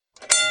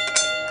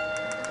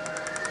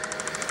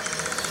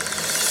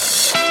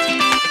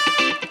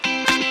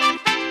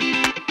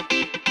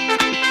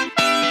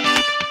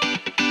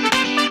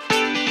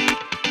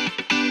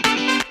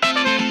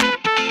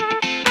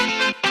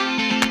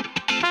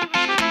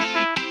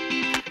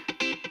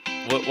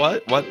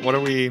What are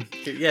we?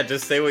 Yeah,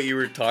 just say what you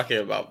were talking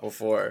about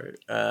before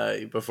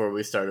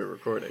we started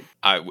recording.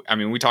 I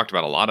mean, we talked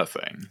about a lot of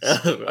things.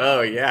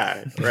 Oh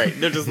yeah, right.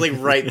 No, just like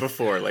right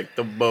before, like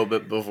the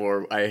moment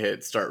before I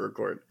hit start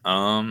record.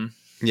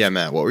 Yeah,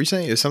 Matt, what were you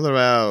saying? It was something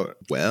about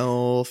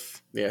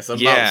wealth. Yeah,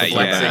 something Yeah,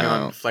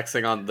 about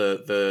flexing on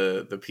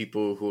the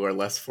people who are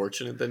less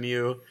fortunate than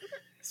you.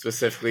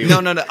 Specifically,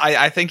 No.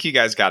 I think you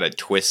guys got it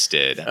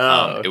twisted.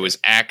 Okay. It was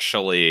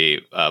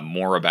actually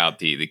more about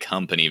the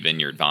company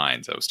Vineyard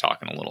Vines. I was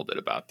talking a little bit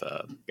about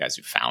the guys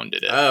who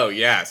founded it. Oh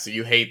yeah, so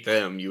you hate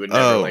them. You would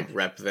never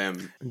rep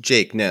them.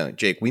 Jake,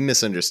 we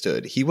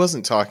misunderstood. He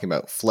wasn't talking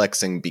about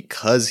flexing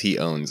because he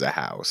owns a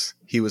house.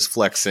 He was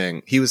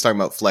talking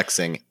about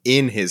flexing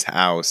in his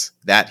house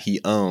that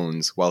he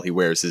owns while he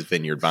wears his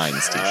Vineyard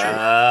Vines t-shirt.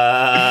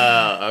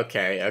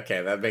 Okay.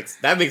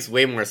 That makes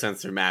way more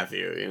sense for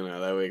Matthew.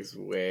 That makes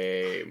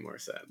way more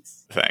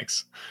sense.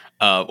 Thanks.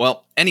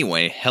 Well,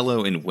 anyway,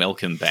 hello and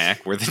welcome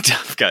back. We're the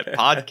Tough Cut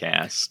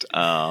Podcast.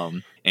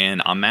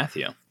 And I'm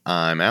Matthew.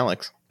 I'm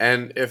Alex.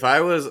 And if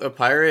I was a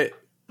pirate,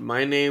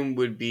 my name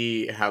would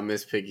be how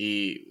Miss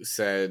Piggy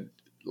said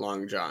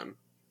Long John.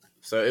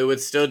 So it would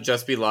still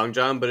just be Long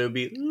John, but it would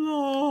be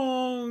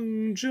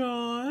Long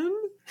John.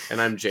 And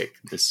I'm Jake.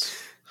 This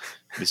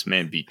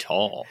man be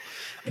tall.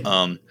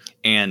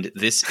 And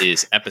this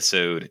is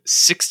episode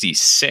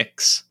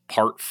 66,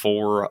 part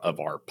 4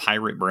 of our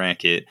pirate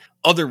bracket,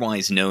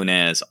 otherwise known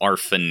as our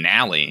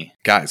finale.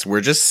 Guys,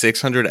 we're just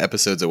 600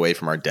 episodes away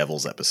from our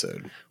Devils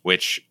episode.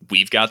 Which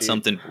we've got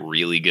something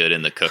really good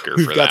in the cooker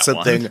We've for got that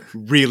one. something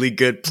really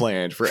good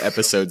planned for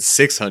episode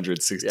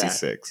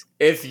 666.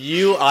 Yeah. If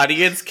you,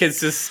 audience, can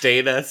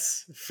sustain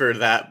us for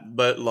that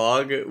but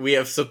long, we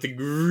have something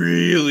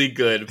really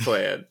good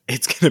planned.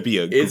 It's going to be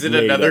Is it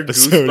great another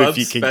episode Goosebumps if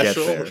you can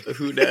special? get there.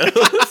 Who knows?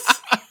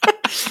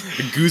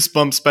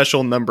 Goosebump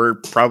special number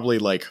probably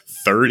like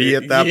 30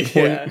 at that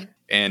point.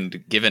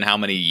 And given how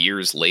many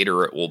years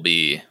later it will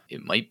be,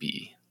 it might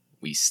be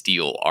we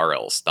steal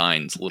R.L.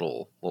 Stein's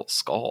little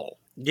skull.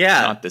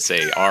 Yeah. Not to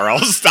say R.L.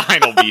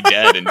 Stein will be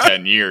dead in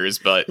 10 years,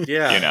 but,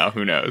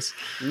 who knows?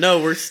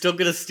 No, we're still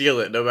going to steal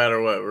it no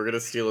matter what. We're going to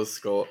steal a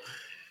skull.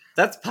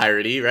 That's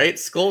piratey, right?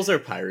 Skulls are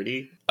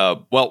piratey.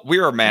 Well, we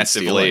are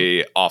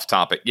massively off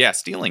topic. Yeah,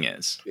 stealing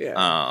is.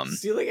 Yeah.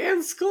 Stealing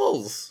and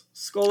skulls.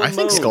 Skull and I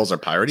think bone. skulls are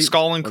piratey.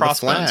 Skull and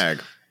crossbones.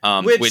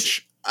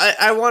 Which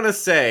I want to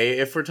say,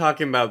 if we're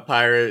talking about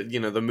pirate,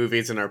 the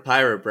movies in our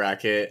pirate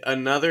bracket,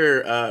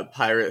 another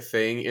pirate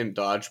thing in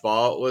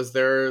Dodgeball was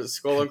their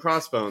skull and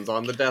crossbones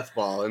on the death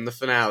ball in the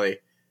finale.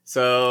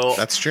 So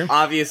that's true.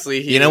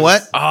 Obviously, you know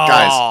what,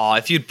 guys?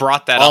 If you'd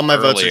brought that, all up my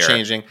earlier. votes are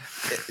changing.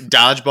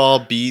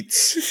 Dodgeball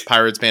beats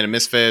Pirates Band of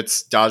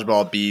Misfits.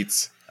 Dodgeball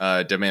beats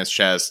Dead Man's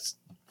Chest.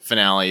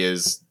 Finale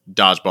is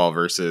Dodgeball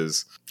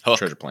versus Hook.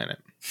 Treasure Planet.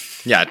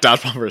 Yeah,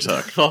 Dodgeball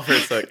versus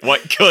Hook.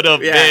 What could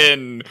have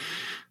been?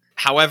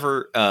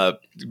 However,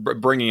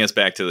 bringing us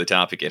back to the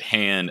topic at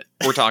hand,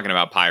 we're talking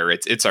about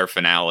pirates. It's our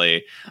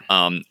finale.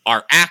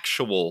 Our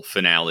actual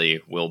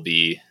finale will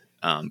be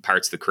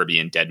Pirates of the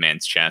Caribbean: Dead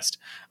Man's Chest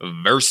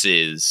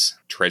versus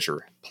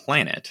Treasure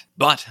Planet.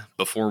 But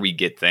before we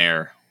get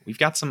there, we've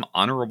got some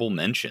honorable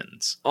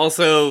mentions.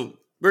 Also,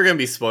 we're going to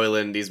be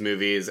spoiling these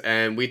movies,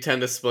 and we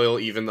tend to spoil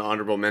even the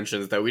honorable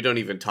mentions that we don't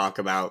even talk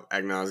about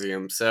ad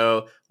nauseum.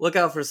 So look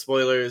out for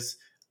spoilers.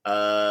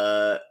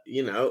 And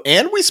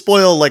we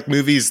spoil like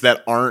movies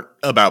that aren't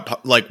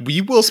about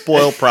we will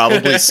spoil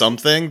probably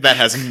something that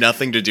has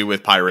nothing to do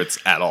with pirates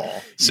at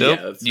all.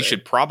 So you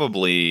should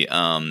probably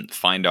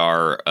find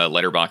our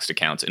Letterboxd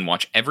accounts and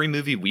watch every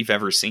movie we've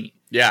ever seen.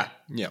 Yeah.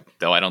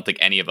 Though I don't think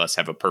any of us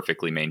have a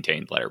perfectly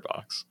maintained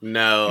letterbox.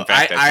 No, in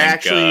fact, I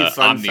actually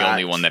I'm the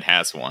only one that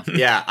has one.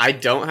 Yeah, I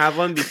don't have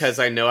one because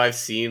I know I've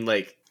seen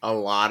a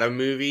lot of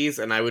movies,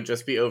 and I would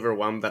just be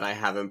overwhelmed that I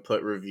haven't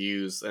put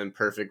reviews and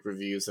perfect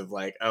reviews of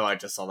I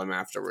just saw them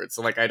afterwards.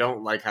 So I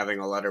don't like having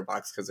a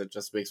letterbox because it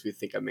just makes me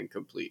think I'm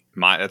incomplete.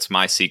 That's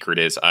my secret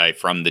is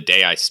from the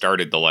day I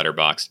started the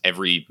letterbox,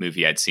 every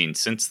movie I'd seen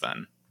since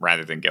then,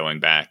 rather than going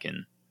back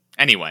and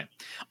anyway,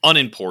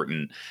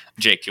 unimportant.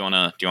 Jake, do you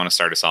wanna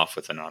start us off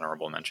with an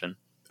honorable mention?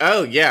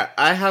 Oh yeah,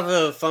 I have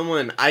a fun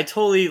one. I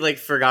totally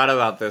forgot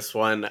about this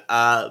one.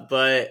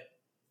 But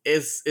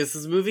is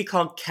this movie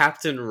called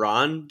Captain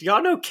Ron? Do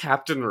y'all know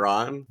Captain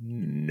Ron?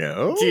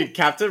 No. Dude,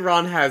 Captain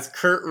Ron has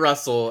Kurt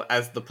Russell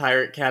as the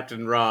pirate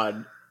Captain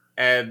Ron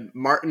and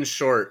Martin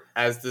Short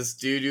as this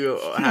dude who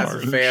has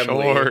a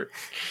family. Short.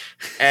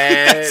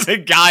 And it's a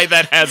guy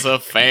that has a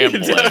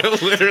family.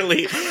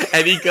 Literally.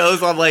 And he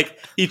goes on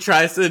he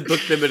tries to book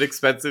them an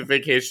expensive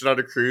vacation on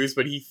a cruise,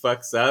 but he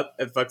fucks up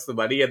and fucks the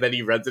money, and then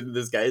he runs into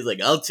this guy. He's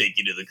like, I'll take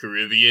you to the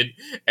Caribbean.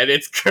 And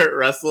it's Kurt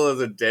Russell as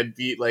a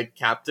deadbeat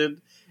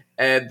captain.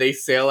 And they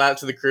sail out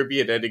to the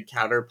Caribbean and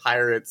encounter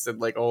pirates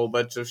and a whole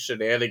bunch of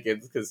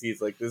shenanigans because he's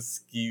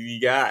this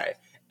skeevy guy.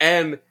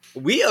 And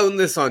we own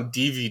this on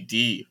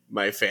DVD,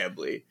 my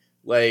family.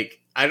 Like,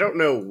 I don't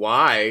know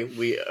why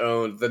we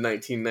owned the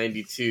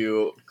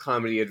 1992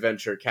 comedy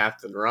adventure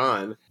Captain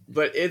Ron,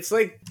 but it's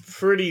like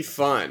pretty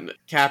fun.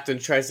 Captain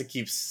tries to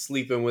keep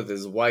sleeping with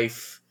his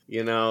wife,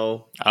 you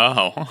know.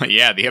 Oh,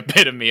 yeah, the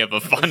epitome of a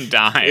fun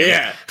time.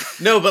 Yeah.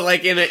 No, but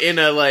like in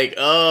a like,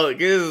 oh,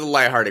 this is a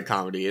lighthearted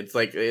comedy. It's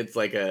like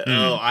a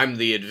oh, I'm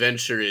the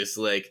adventurous,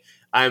 like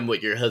I'm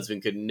what your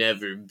husband could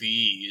never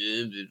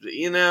be,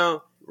 you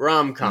know,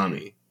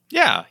 rom-commy.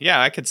 Yeah,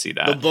 I could see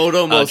that. The boat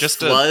almost just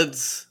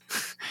floods.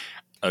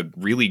 A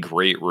really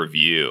great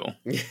review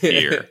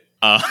here.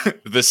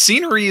 The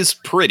scenery is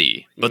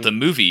pretty, but the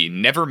movie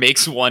never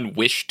makes one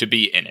wish to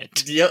be in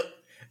it. Yep.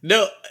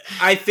 No,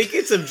 I think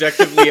it's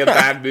objectively a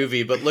bad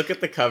movie, but look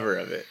at the cover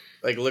of it.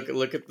 Like, look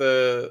at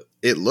the...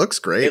 It looks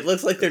great. It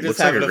looks like they're just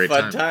having a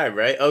fun time,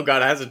 right? Oh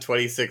god, it has a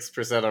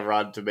 26% on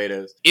Rotten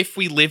Tomatoes. If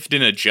we lived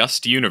in a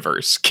just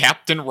universe,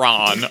 Captain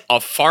Ron, a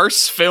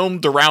farce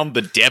filmed around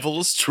the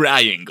Devil's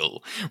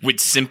Triangle,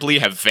 would simply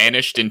have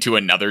vanished into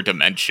another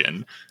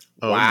dimension.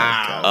 Oh Wow.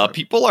 my God.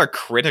 People are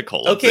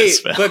critical of this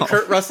film. But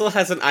Kurt Russell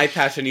has an eye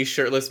patch and he's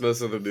shirtless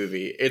most of the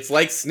movie. It's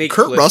like Snake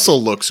Kurt Plissken.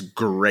 Russell looks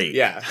great.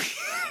 Yeah.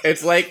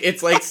 It's like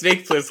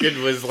Snake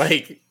Plissken was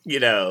like,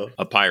 you know,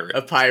 a pirate.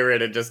 a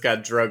pirate and just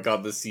got drunk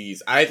on the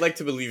seas. I'd like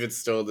to believe it's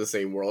still in the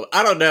same world.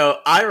 I don't know.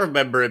 I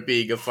remember it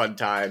being a fun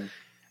time.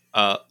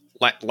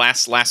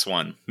 Last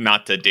one,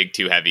 not to dig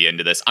too heavy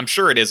into this. I'm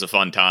sure it is a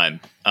fun time.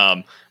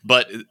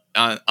 But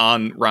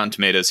on Rotten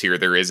Tomatoes here,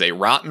 there is a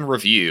rotten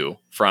review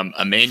from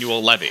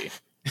Emmanuel Levy.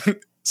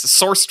 It's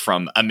sourced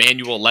from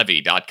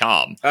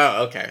EmmanuelLevy.com.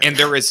 Oh, okay. And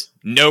there is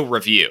no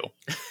review.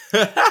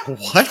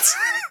 What?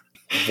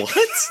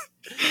 What?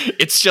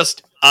 It's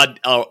just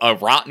a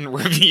rotten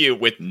review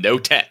with no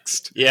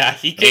text. Yeah,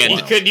 he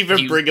couldn't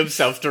even bring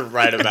himself to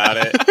write about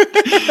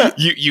it.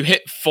 You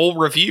hit full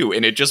review,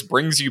 and it just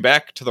brings you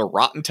back to the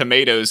Rotten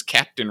Tomatoes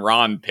Captain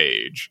Ron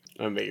page.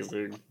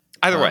 Amazing.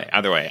 Either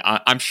way,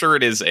 I'm sure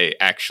it is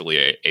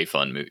actually a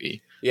fun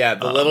movie. Yeah,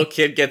 the little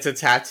kid gets a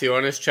tattoo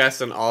on his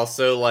chest and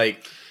also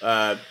like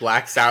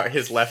blacks out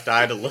his left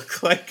eye to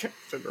look like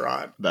Captain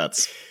Ron.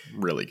 That's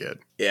really good.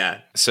 Yeah.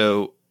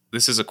 So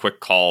this is a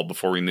quick call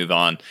before we move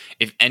on.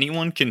 If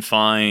anyone can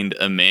find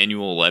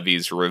Emmanuel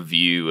Levy's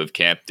review of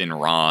Captain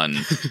Ron,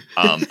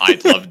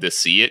 I'd love to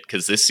see it,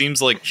 because this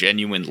seems like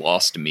genuine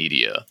lost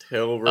media.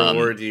 He'll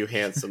reward you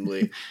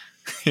handsomely.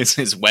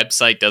 His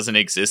website doesn't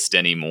exist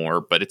anymore,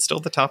 but it's still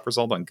the top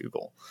result on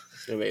Google.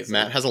 Amazing.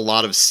 Matt has a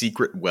lot of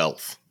secret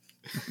wealth.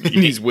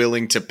 He's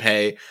willing to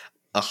pay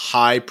a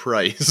high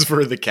price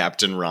for the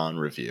Captain Ron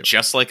review.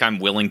 Just like I'm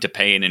willing to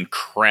pay an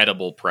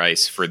incredible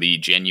price for the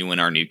genuine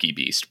Arnuki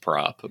Beast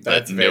prop,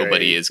 but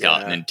nobody has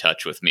gotten in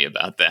touch with me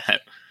about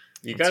that.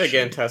 You gotta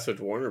get in touch with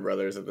Warner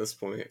Brothers at this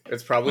point.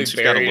 It's probably Once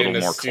you've got a buried little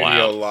in a more studio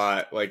clout.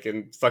 lot, like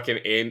in fucking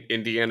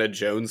Indiana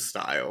Jones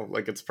style.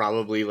 Like it's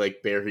probably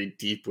like buried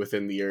deep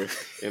within the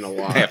earth in a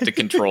lot. I have to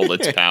control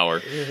its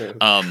power.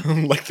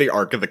 Like the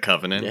Ark of the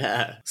Covenant.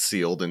 Yeah.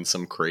 Sealed in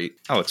some crate.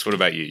 Alex, what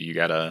about you? You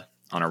got a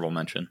honorable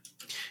mention?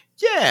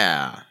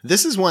 Yeah.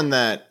 This is one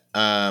that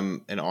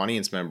an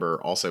audience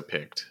member also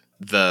picked.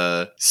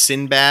 The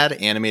Sinbad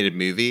animated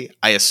movie.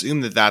 I assume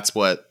that that's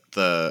what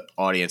the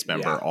audience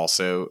member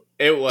also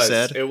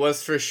said. It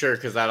was for sure,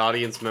 because that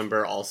audience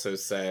member also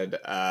said,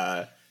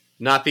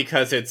 not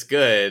because it's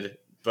good,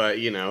 but,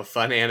 you know,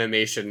 fun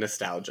animation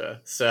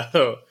nostalgia.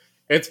 So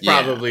it's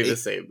probably the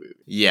same movie.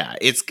 Yeah,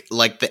 it's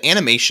like the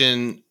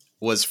animation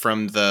was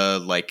from the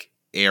like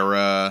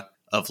era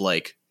of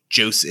like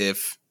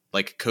Joseph,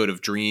 like Code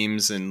of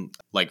Dreams and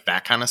like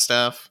that kind of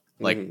stuff.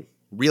 Like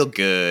real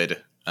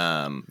good,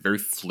 very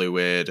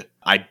fluid.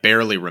 I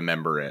barely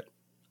remember it.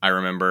 I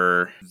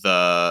remember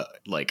the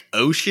like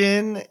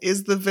ocean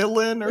is the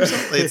villain or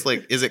something. It's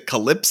like, is it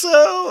Calypso?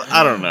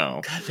 I don't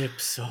know.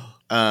 Calypso.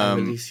 I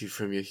release you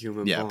from your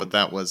human Yeah, bond. but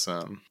that was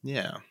that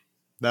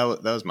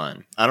was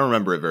mine. I don't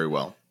remember it very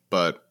well,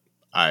 but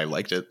I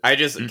liked it. I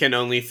just can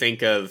only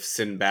think of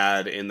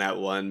Sinbad in that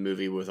one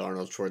movie with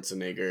Arnold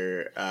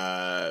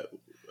Schwarzenegger,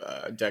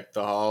 Deck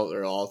the Hall,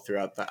 or all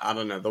throughout the, I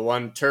don't know, the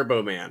one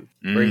Turbo Man,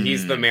 where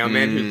he's the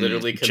mailman who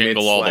literally commits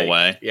Jingle All the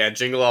Way. Yeah,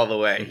 Jingle All the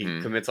Way. He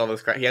commits all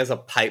this crap. He has a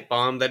pipe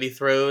bomb that he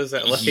throws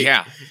at like...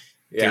 Yeah.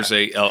 There's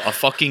a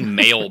fucking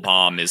mail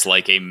bomb is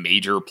like a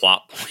major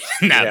plot point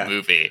in that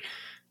movie.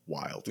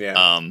 Wild.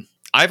 Yeah.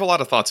 I have a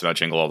lot of thoughts about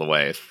Jingle All the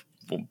Way if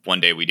one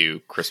day we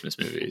do Christmas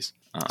movies.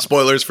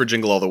 Spoilers for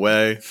Jingle All the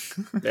Way.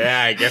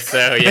 Yeah, I guess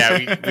so.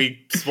 Yeah,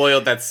 we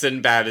spoiled that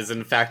Sinbad is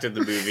in fact in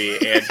the movie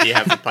and he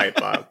has a pipe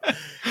bomb.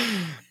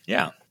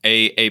 Yeah.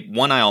 A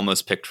one I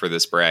almost picked for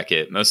this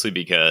bracket, mostly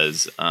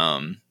because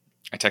I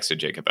texted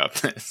Jake about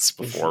this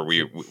before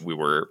we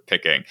were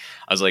picking.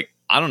 I was like,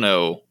 I don't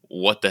know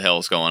what the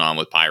hell's going on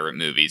with pirate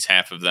movies.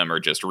 Half of them are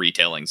just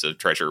retellings of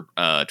Treasure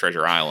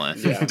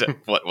Island. Yeah.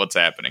 What's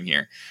happening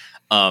here?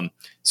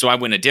 So I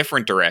went a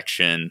different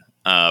direction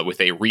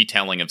with a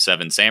retelling of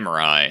Seven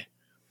Samurai,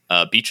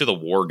 Beach of the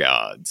War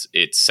Gods.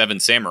 It's Seven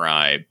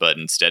Samurai, but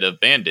instead of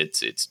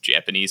bandits, it's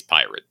Japanese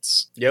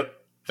pirates. Yep.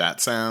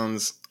 That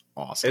sounds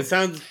awesome. It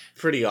sounds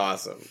pretty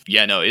awesome.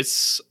 Yeah, no,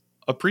 it's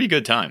a pretty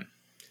good time.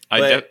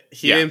 But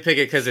he didn't pick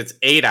it because it's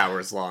 8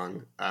 hours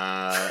long.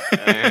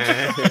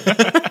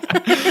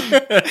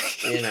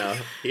 You know,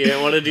 he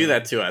didn't want to do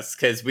that to us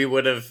because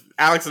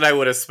Alex and I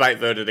would have spite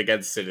voted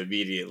against it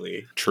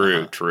immediately.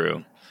 True.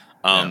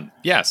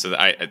 So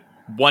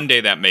one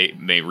day that may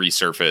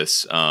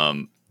resurface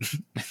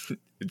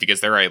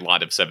because there are a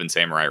lot of Seven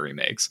Samurai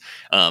remakes.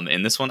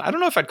 And this one, I don't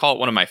know if I'd call it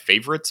one of my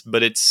favorites,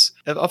 but it's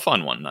a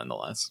fun one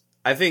nonetheless.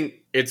 I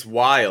think it's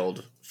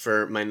wild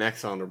for my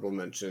next honorable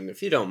mention,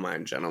 if you don't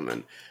mind,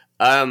 gentlemen.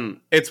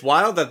 It's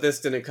wild that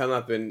this didn't come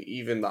up in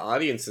even the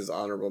audience's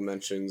honorable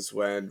mentions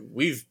when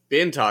we've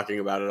been talking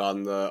about it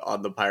on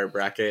the pirate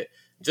bracket.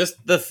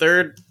 Just the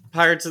third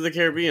Pirates of the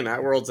Caribbean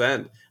at World's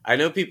End. I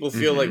know people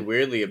feel like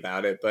weirdly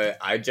about it, but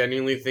I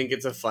genuinely think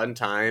it's a fun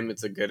time.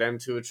 It's a good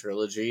end to a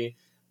trilogy.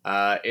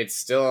 It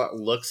still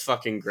looks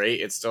fucking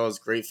great. It still has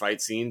great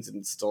fight scenes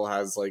and still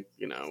has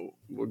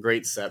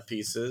great set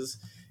pieces.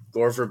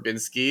 Gore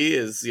Verbinski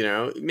is,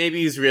 maybe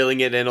he's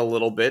reeling it in a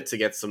little bit to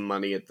get some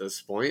money at this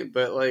point,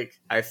 but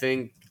I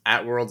think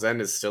At World's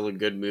End is still a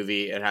good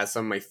movie. It has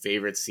some of my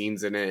favorite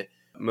scenes in it.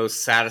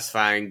 Most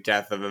satisfying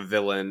death of a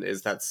villain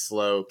is that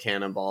slow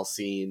cannonball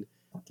scene.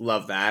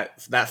 Love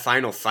that. That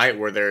final fight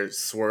where they're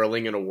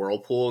swirling in a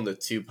whirlpool and the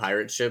two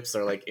pirate ships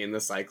are in the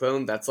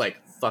cyclone. That's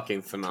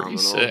fucking phenomenal. Pretty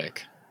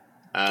sick.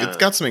 It's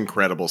got some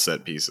incredible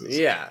set pieces.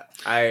 Yeah.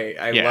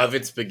 I love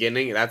its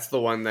beginning. That's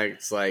the one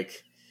that's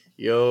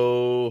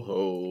yo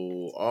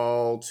ho,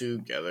 all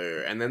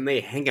together, and then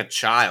they hang a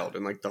child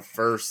in the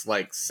first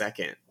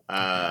second.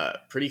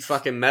 Pretty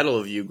fucking metal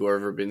of you, Gore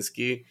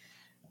Verbinski.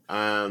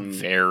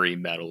 Very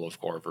metal of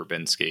Gore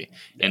Verbinski.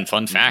 Yeah. And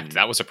fun fact,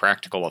 that was a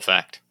practical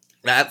effect.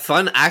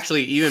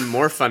 Actually, even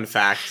more fun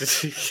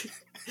fact.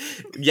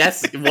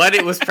 Yes, one,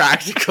 it was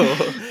practical,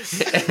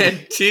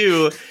 and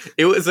two,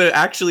 it was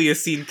actually a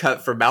scene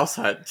cut for Mouse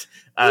Hunt.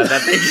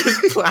 That they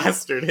just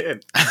plastered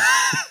in.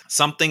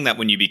 Something that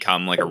when you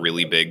become a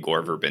really big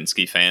Gore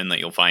Verbinski fan that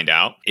you'll find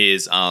out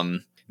is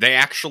they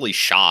actually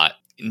shot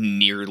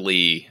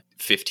nearly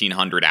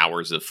 1,500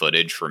 hours of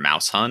footage for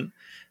Mouse Hunt.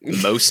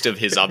 Most of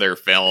his other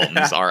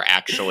films are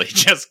actually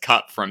just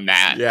cut from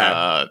that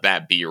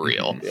that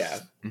B-reel. Yeah.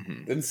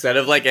 Mm-hmm. Instead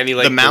of any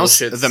the mouse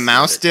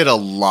did a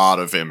lot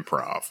of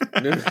improv.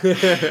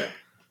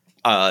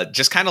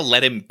 Just kind of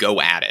let him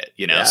go at it,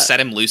 set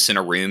him loose in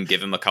a room,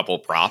 give him a couple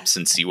props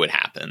and see what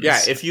happens. Yeah,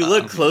 if you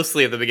look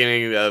closely at the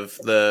beginning of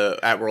the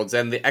At World's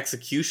End, the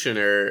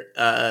executioner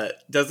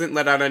doesn't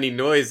let out any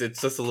noise.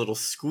 It's just a little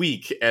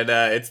squeak, and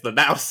it's the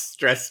mouse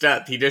dressed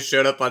up. He just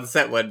showed up on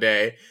set one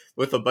day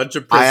with a bunch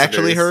of prisoners. I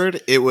actually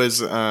heard it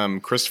was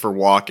Christopher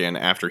Walken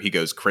after he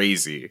goes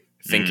crazy,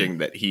 thinking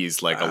that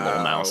he's a little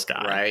mouse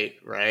guy.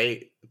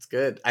 Right. It's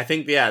good. I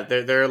think,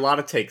 there are a lot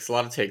of takes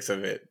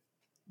of it.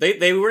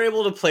 They were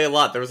able to play a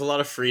lot. There was a lot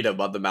of freedom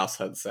on the Mouse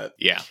Hunt set.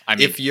 Yeah, I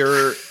mean, if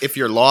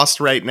you're lost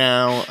right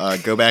now,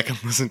 go back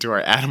and listen to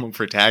our Animal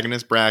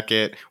Protagonist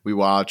bracket. We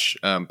watch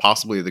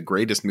possibly the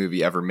greatest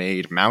movie ever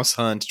made, Mouse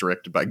Hunt,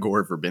 directed by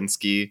Gore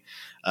Verbinski.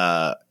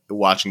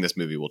 Watching this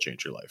movie will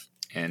change your life.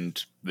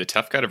 And the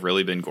Tough Cut have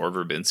really been Gore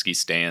Verbinski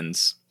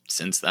stans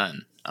since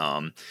then.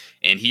 And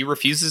he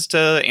refuses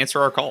to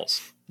answer our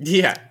calls.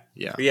 Yeah.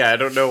 I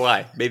don't know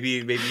why.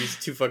 Maybe he's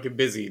too fucking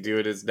busy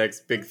doing his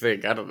next big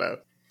thing. I don't know.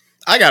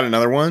 I got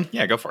another one.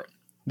 Yeah, go for it.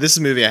 This is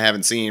a movie I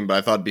haven't seen, but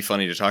I thought it'd be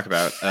funny to talk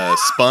about.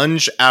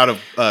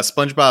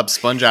 SpongeBob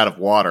Sponge Out of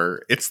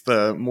Water. It's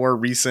the more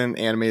recent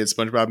animated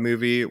SpongeBob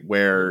movie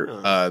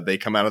where they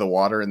come out of the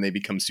water and they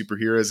become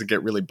superheroes and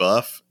get really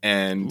buff.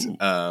 And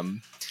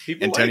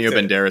Antonio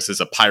Banderas is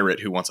a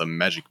pirate who wants a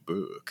magic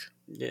book.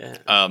 Yeah.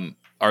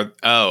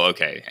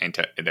 Okay. And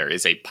there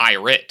is a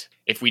pirate.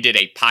 If we did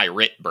a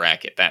pirate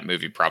bracket, that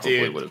movie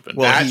probably would have been.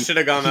 Well, that should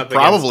have gone up. He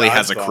probably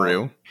has a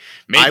crew.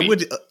 Maybe. I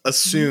would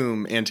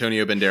assume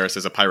Antonio Banderas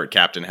as a pirate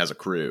captain has a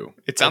crew.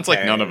 It sounds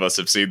like none of us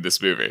have seen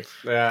this movie.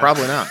 Yeah.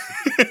 Probably not.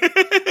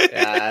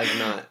 I've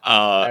not.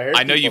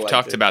 I know you've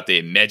talked about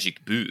the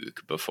magic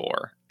book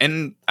before,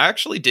 and I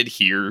actually did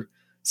hear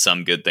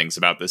some good things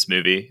about this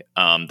movie.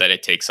 That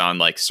it takes on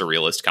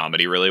surrealist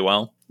comedy really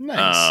well.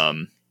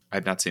 Nice.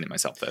 I've not seen it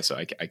myself though, so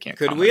I can't.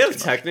 Could we have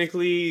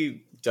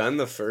technically done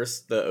the OG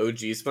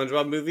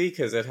SpongeBob movie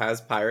because it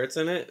has pirates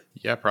in it?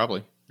 Yeah,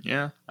 probably.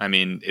 Yeah, I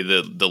mean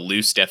the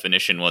loose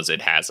definition was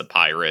it has a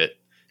pirate.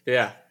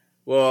 Yeah.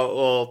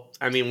 Well,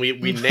 I mean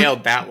we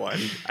nailed that one.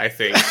 I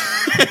think.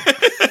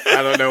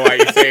 I don't know why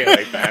you say it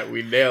like that.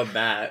 We nailed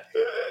that.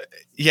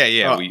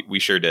 Yeah, we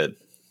sure did.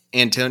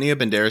 Antonio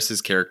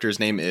Banderas' character's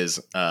name is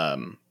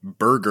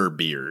Burger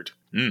Beard.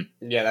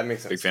 Yeah, that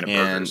makes sense. Big fan of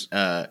burgers.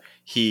 And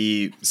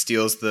he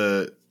steals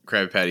the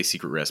Krabby Patty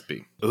secret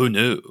recipe. Oh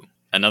no!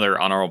 Another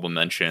honorable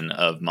mention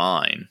of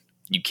mine.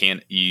 You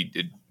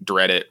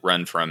dread it,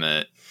 run from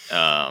it.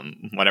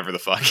 Whatever the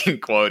fucking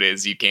quote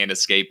is, you can't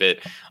escape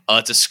it.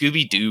 It's a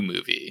Scooby-Doo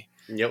movie.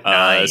 Yep.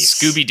 Nice.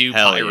 Scooby-Doo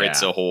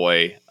Pirates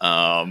Ahoy.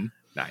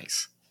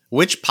 Nice.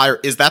 Which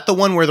pirate is that? The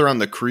one where they're on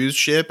the cruise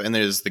ship and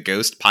there's the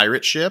ghost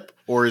pirate ship,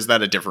 or is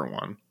that a different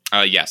one?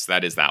 Yes,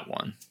 that is that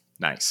one.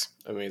 Nice.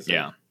 Amazing.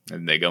 Yeah.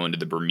 And they go into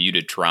the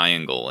Bermuda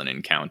Triangle and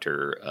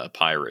encounter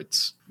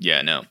pirates.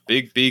 Yeah, no,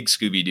 big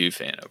Scooby-Doo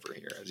fan over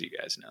here, as you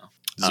guys know.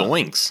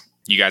 Zoinks.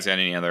 You guys got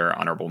any other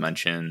honorable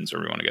mentions, or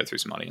we want to go through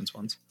some audience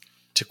ones?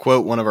 To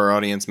quote one of our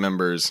audience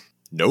members,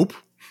 nope.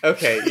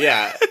 Okay,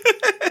 yeah.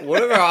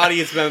 One of our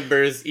audience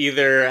members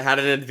either had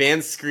an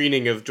advanced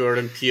screening of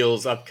Jordan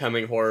Peele's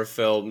upcoming horror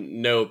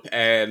film, Nope,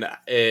 and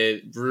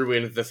it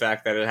ruined the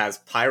fact that it has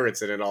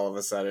pirates in it all of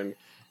a sudden,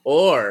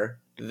 or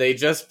they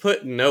just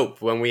put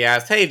Nope when we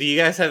asked, hey, do you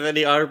guys have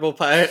any honorable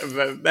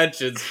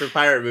mentions for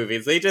pirate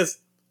movies? They just,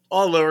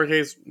 all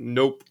lowercase,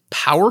 Nope.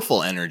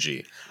 Powerful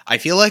energy. I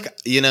feel like,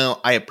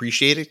 I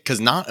appreciate it because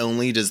not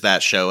only does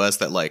that show us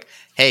that, like,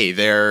 hey,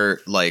 they're,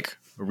 like,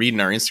 reading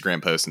our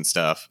Instagram posts and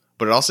stuff,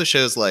 but it also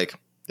shows, like,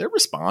 they're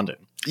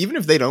responding. Even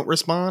if they don't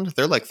respond,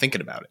 they're, like,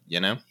 thinking about it,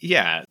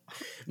 Yeah.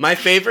 My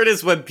favorite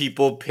is when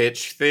people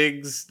pitch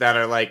things that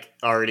are, like,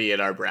 already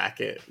in our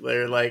bracket.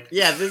 They're like,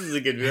 yeah, this is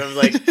a good movie. I'm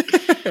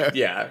like,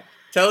 yeah.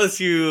 Tell us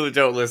you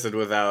don't listen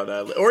without,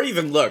 or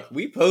even look.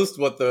 We post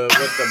what the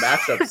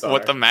matchups are.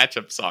 What the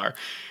matchups are.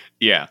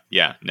 Yeah.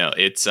 No,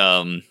 it's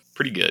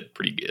pretty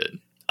good.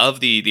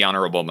 Of the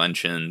honorable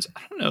mentions,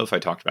 I don't know if I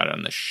talked about it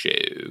on the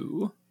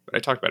show, but I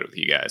talked about it with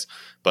you guys.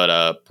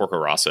 But Porco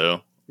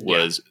Rosso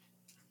was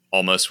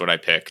almost what I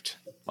picked,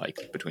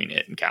 like between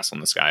it and Castle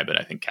in the Sky. But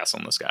I think Castle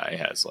in the Sky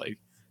has, like,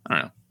 I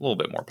don't know, a little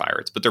bit more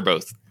pirates, but they're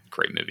both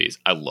great movies.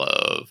 I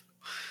love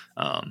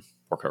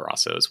Porco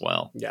Rosso as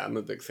well. Yeah, I'm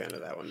a big fan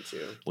of that one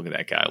too. Look at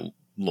that guy,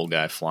 little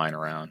guy flying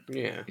around.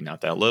 Yeah. He's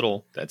not that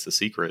little. That's the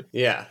secret.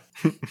 Yeah.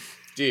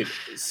 Dude,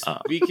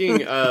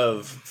 speaking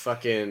of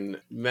fucking...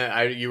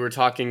 you were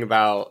talking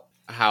about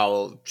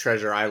how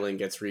Treasure Island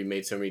gets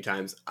remade so many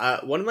times.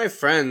 One of my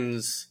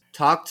friends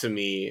talked to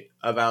me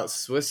about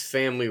Swiss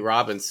Family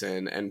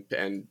Robinson and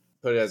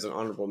put it as an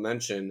honorable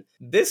mention.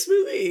 This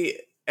movie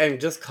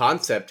and just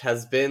concept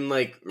has been,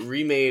 like,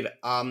 remade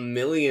a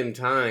million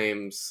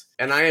times,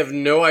 and I have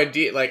no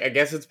idea. Like, I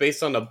guess it's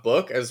based on a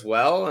book as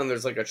well, and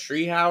there's, like, a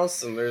tree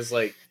house, and there's,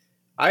 like,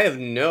 I have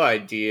no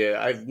idea.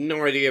 I have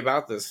no idea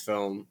about this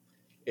film.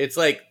 It's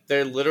like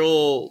they're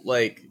literal,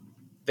 like,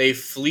 they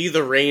flee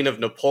the reign of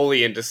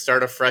Napoleon to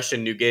start afresh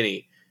in New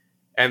Guinea,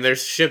 and their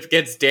ship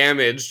gets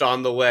damaged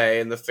on the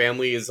way, and the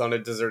family is on a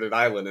deserted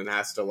island and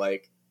has to,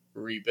 like,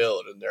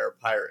 rebuild, and there are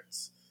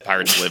pirates.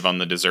 Pirates live on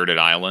the deserted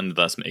island,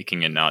 thus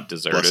making it not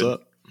deserted. What's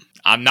up?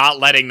 I'm not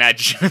letting that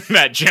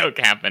that joke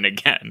happen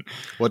again.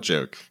 What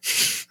joke?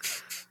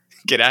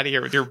 Get out of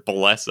here with your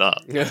bless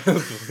up.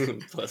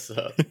 Plus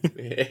up.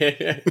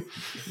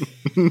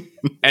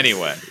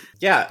 Anyway.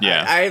 Yeah.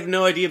 Yeah. I have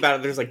no idea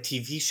about it. There's, like,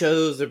 TV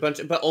shows,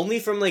 but only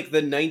from, like,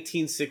 the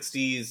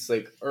 1960s,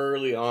 like,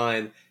 early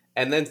on.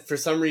 And then for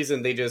some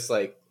reason they just,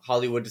 like,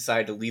 Hollywood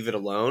decided to leave it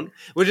alone,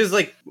 which is,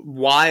 like,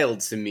 wild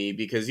to me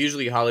because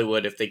usually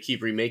Hollywood, if they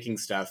keep remaking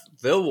stuff,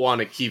 they'll want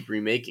to keep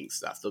remaking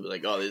stuff. They'll be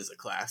like, oh, this is a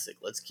classic.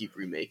 Let's keep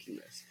remaking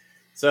this.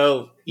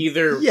 So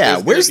either... Yeah,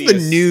 where's the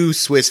new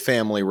Swiss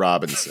Family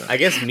Robinson? I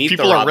guess Meet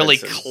People the are really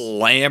Robinsons.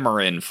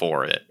 clamoring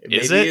for it.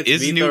 Is Maybe it? it's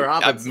Is Meet new? the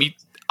Robinsons.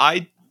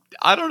 I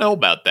don't know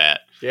about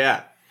that.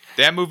 Yeah.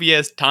 That movie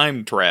has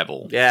time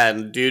travel. Yeah,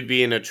 and dude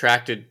being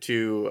attracted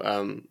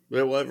to,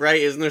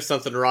 right? Isn't there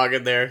something wrong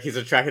in there? He's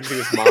attracted to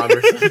his mom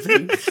or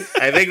something.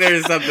 I think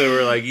there's something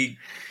where, like, he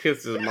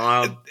kissed his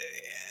mom.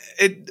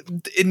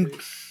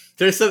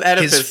 There's some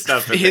Oedipus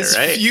stuff in there,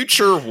 right? His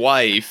future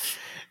wife...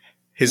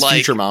 His like,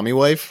 future mommy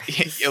wife?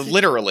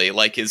 Literally,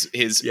 like, his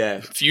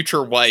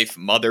future wife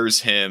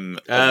mothers him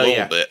a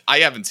little bit. I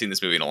haven't seen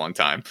this movie in a long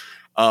time.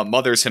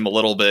 Mothers him a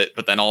little bit,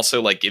 but then also,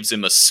 like, gives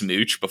him a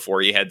smooch before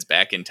he heads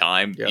back in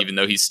time, even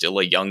though he's still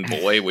a young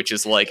boy, which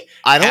is, like,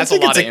 has a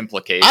lot of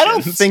implications. I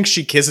don't think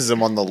she kisses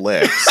him on the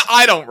lips.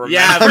 I don't remember.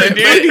 Yeah, I'm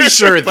pretty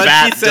sure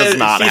that does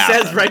not happen.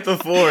 She says right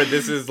before,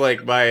 this is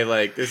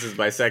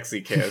my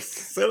sexy kiss.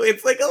 So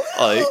it's like a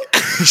little...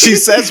 She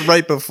says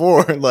right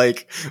before,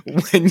 like,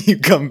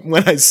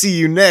 when I see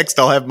you next,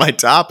 I'll have my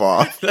top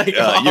off. Like,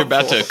 you're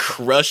about to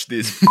crush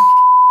this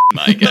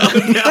Micah.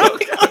 No.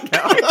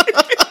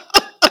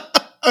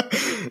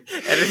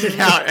 Edit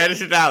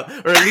it out,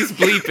 or at least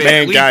bleep it.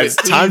 Man, bleep guys,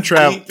 it, time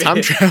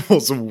bleep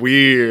travel's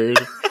weird.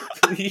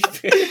 Bleep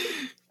it.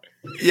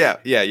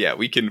 Yeah.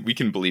 We can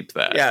bleep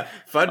that. Yeah.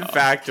 Fun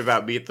fact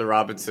about Meet the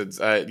Robinsons.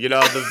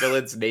 The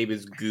villain's name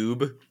is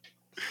Goob.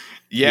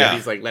 Yeah.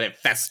 He's like, let it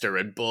fester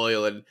and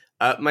boil. And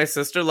my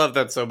sister loved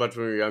that so much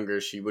when we were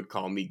younger. She would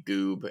call me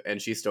Goob,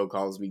 and she still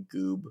calls me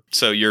Goob.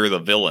 So you're the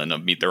villain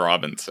of Meet the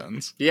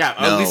Robinsons. Yeah.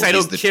 No, at least I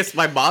don't he's kiss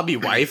my mommy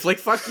wife. Like,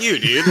 fuck you,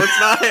 dude. Let's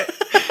not.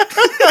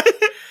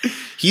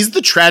 He's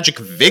the tragic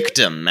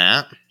victim,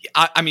 Matt.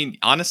 I mean,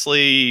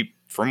 honestly,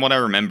 from what I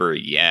remember,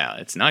 yeah,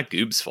 it's not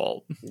Goob's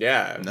fault.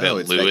 Yeah. No,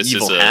 it's Lewis the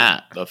evil is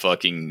hat. the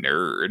fucking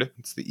nerd.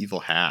 It's the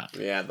evil hat.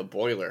 Yeah, the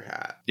boiler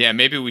hat. Yeah,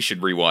 maybe we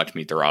should rewatch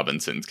Meet the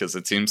Robinsons because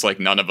it seems like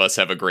none of us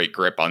have a great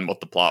grip on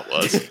what the plot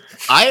was.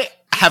 I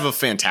have a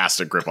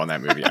fantastic grip on that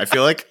movie. I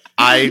feel like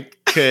I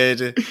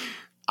could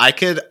I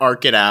could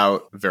arc it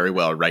out very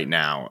well right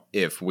now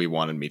if we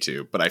wanted me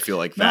to, but I feel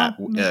like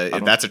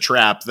that's a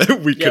trap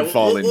that we could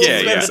fall into. We'll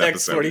spend this the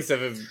next episode.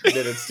 47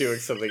 minutes doing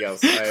something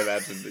else, I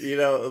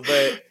imagine.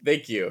 But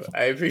thank you.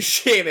 I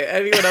appreciate it.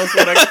 Anyone else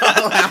want to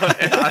call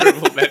out an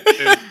honorable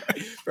mention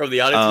from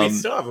the audience? We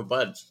still have a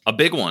bunch. A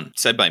big one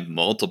said by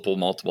multiple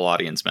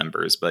audience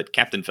members, but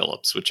Captain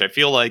Phillips, which I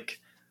feel like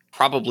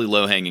probably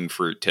low-hanging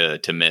fruit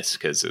to miss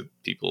because of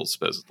people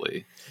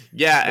supposedly.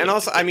 Yeah, and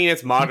also, I mean,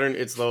 it's modern.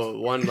 It's the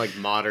one, like,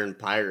 modern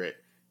pirate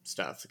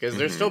stuff, because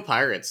there's still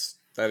pirates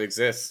that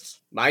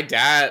exist. My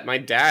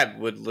dad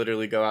would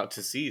literally go out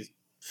to sea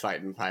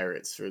fighting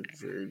pirates for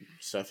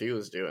stuff he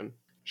was doing.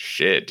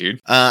 Shit,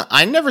 dude.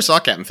 I never saw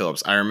Captain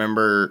Phillips. I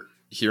remember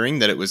hearing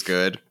that it was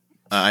good.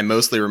 I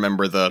mostly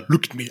remember the,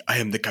 look at me, I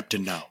am the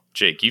captain now.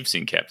 Jake, you've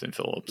seen Captain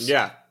Phillips.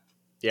 Yeah.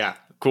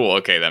 Cool,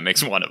 okay, that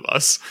makes one of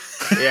us.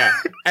 Yeah,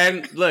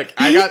 and look,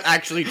 I got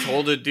actually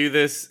told to do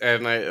this,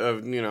 and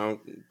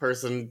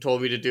person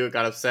told me to do it,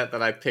 got upset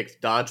that I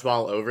picked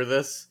Dodgeball over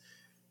this.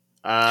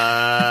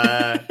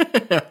 I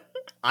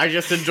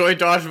just enjoy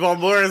Dodgeball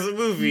more as a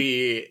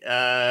movie.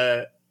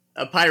 A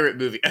pirate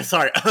movie.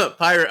 Sorry, a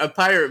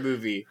pirate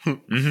movie.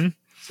 Mm-hmm.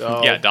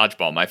 So yeah,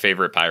 Dodgeball, my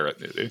favorite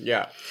pirate movie.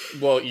 Yeah,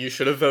 well, you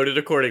should have voted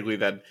accordingly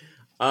then.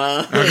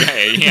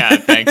 Okay, yeah,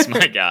 thanks,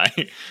 my guy.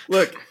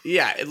 Look,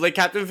 yeah, like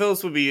Captain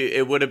Phillips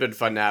would have been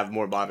fun to have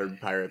more modern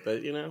pirate,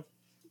 but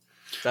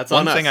that's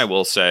one on us. thing I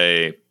will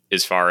say,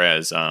 as far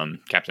as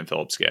Captain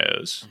Phillips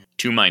goes,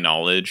 to my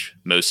knowledge,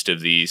 most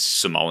of these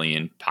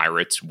Somalian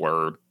pirates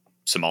were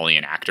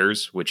Somalian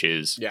actors, which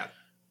is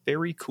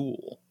very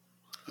cool.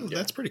 Oh,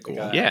 that's pretty cool.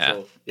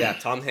 Yeah.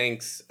 Tom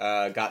Hanks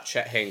got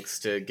Chet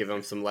Hanks to give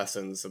him some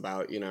lessons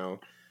about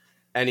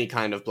any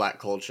kind of black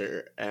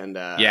culture and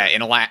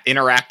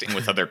interacting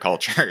with other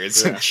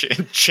cultures.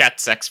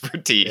 Chet's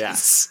expertise. Yeah.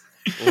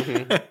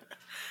 Mm-hmm.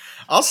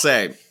 I'll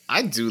say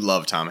I do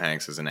love Tom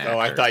Hanks as an actor. Oh,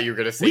 I thought you were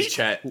gonna say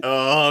Chet.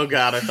 Oh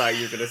God, I thought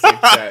you were gonna say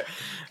Chet.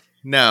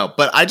 No,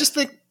 but I just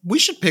think we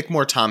should pick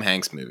more Tom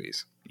Hanks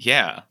movies.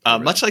 Yeah,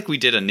 much like we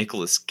did a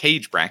Nicolas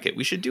Cage bracket,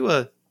 we should do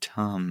a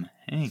Tom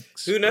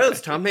Hanks. Who knows?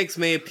 Tom Hanks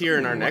may appear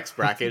in our next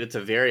bracket. It's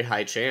a very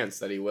high chance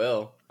that he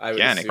will. I would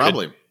assume.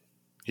 Probably.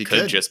 He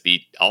could just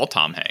be all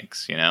Tom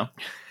Hanks,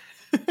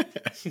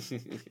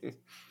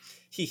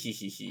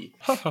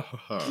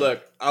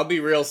 Look, I'll be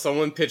real.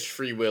 Someone pitched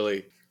Free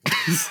Willy.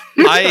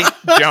 I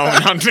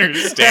don't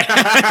understand.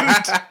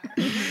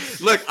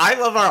 Look, I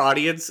love our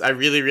audience. I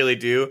really, really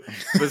do.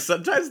 But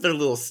sometimes they're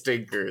little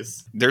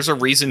stinkers. There's a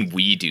reason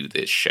we do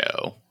this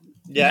show.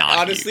 Yeah,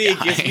 honestly, it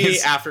gives me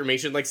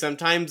affirmation. Like,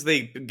 sometimes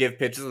they give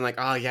pitches and like,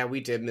 oh, yeah, we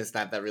did miss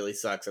that. That really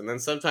sucks. And then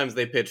sometimes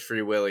they pitch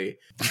Free Willy.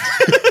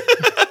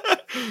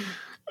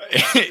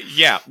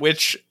 Yeah,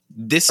 which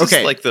this is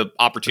like the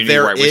opportunity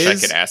where I wish I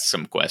could ask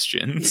some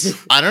questions.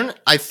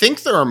 I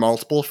think there are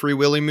multiple Free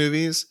Willy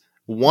movies.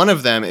 One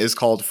of them is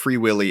called Free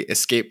Willy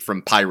Escape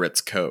from Pirates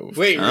Cove.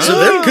 Wait,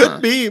 so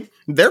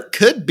there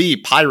could be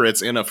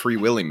pirates in a Free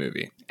Willy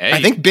movie. Hey,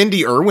 I think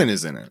Bindi Irwin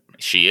is in it.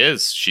 She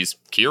is. She's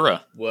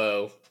Kira.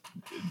 Whoa.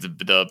 The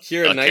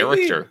Keira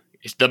Knightley? character.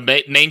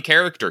 The main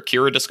character.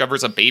 Kira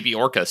discovers a baby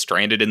orca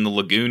stranded in the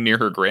lagoon near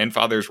her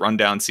grandfather's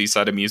rundown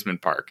seaside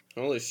amusement park.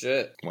 Holy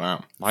shit.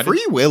 Wow.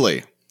 Free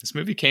Willy. This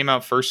movie came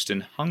out first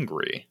in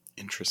Hungary.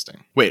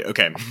 Interesting. Wait,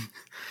 okay.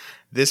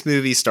 This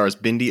movie stars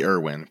Bindi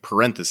Irwin,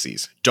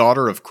 parentheses,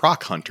 daughter of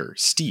Croc Hunter,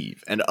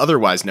 Steve, and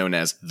otherwise known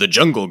as the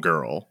Jungle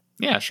Girl.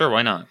 Yeah, sure,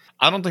 why not?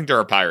 I don't think there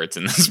are pirates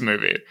in this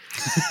movie.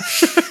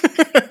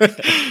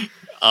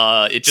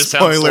 It just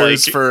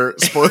spoilers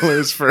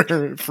sounds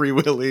for Free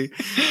Willy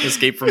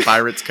Escape from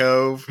Pirates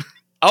Cove.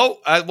 Oh,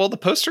 well, the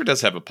poster does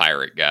have a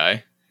pirate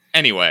guy.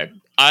 Anyway,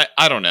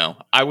 I don't know.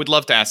 I would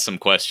love to ask some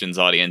questions,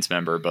 audience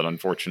member, but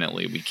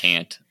unfortunately we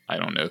can't. I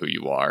don't know who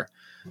you are.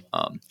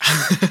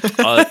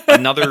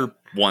 Another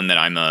one that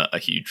I'm a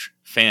huge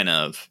fan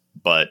of,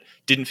 but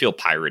didn't feel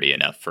piratey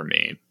enough for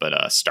me,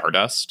 but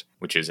Stardust,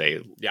 which is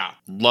a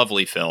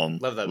lovely film,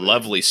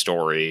 lovely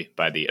story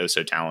by the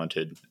so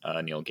talented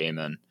Neil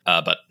Gaiman,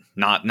 but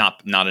not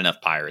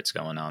enough pirates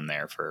going on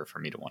there for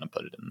me to want to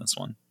put it in this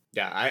one.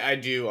 Yeah, I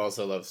do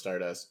also love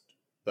Stardust,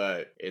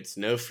 but it's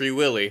no Free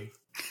Willy.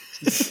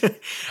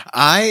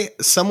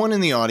 Someone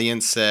in the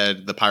audience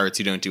said The Pirates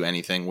Who Don't Do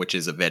Anything, which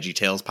is a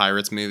VeggieTales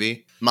Pirates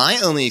movie. My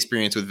only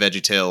experience with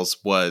VeggieTales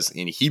was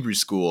in Hebrew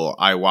school.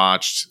 I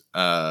watched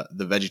the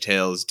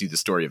VeggieTales do the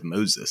story of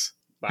Moses.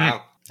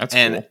 Wow. That's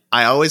and cool.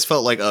 I always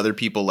felt like other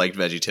people liked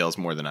VeggieTales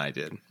more than I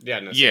did.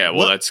 Yeah,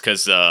 well, that's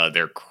because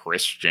they're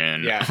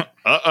Christian. Yeah.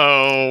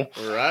 Uh-oh.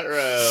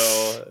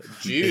 Ruh-roh.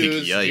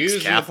 Jews in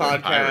the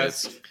podcast.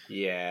 Pirates.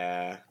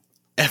 Yeah.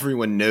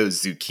 Everyone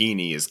knows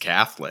zucchini is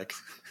Catholic.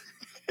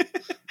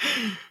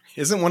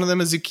 Isn't one of them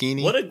a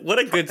zucchini? What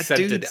a good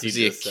sentence. Is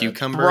he a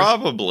cucumber?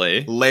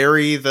 Probably.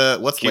 Larry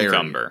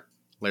Cucumber.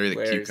 Larry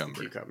Larry's the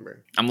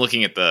cucumber. I'm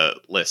looking at the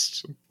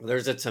list.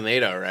 There's a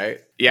tomato, right?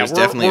 Yeah, there's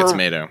definitely a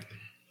tomato.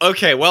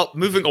 Okay, well,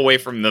 moving away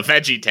from the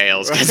Veggie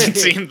Tales, because it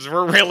seems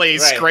we're really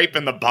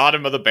scraping the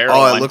bottom of the barrel.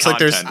 Oh, it looks like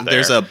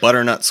there's a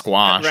butternut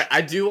squash. Right.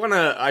 I do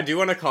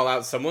wanna call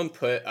out. Someone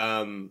put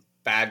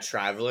Bad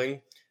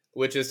Traveling,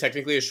 which is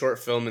technically a short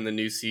film in the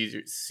new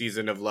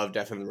season of Love,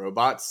 Death, and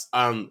Robots.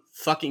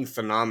 Fucking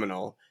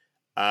phenomenal.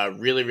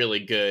 Really, really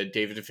good.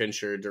 David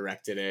Fincher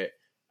directed it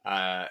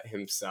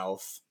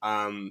himself.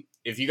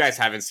 If you guys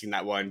haven't seen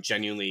that one,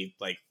 genuinely,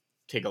 like,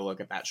 take a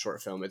look at that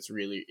short film.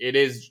 It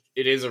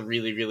is a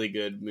really, really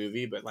good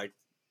movie, but, like,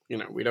 you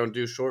know, we don't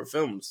do short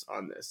films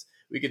on this.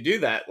 We could do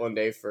that one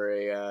day for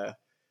a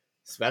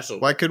special.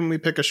 Why couldn't we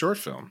pick a short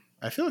film?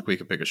 I feel like we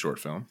could pick a short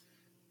film.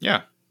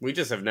 Yeah. We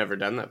just have never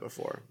done that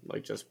before.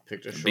 Like, just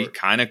picked a short. It'd be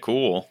kind of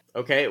cool.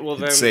 Okay, well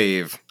then. It'd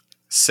save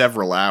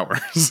several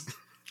hours.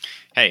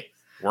 Hey,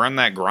 we're on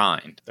that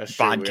grind. That's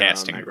true,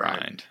 Podcasting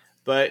grind.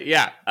 But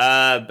yeah,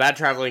 Bad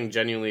Traveling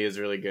genuinely is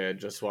really good.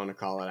 Just want to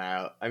call it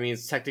out. I mean,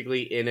 it's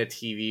technically in a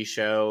TV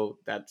show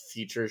that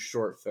features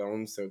short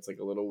films, so it's like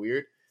a little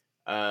weird.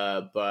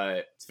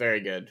 But it's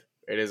very good.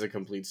 It is a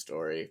complete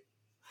story.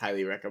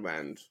 Highly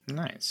recommend.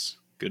 Nice.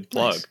 Good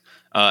plug.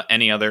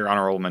 Any other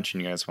honorable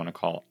mention you guys want to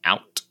call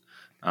out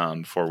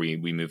before we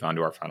move on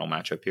to our final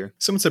matchup here?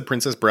 Someone said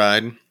Princess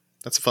Bride.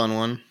 That's a fun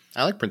one.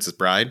 I like Princess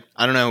Bride.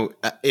 I don't know.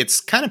 It's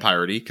kind of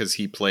piratey because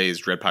he plays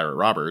Dread Pirate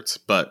Roberts,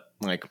 but,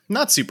 like,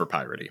 not super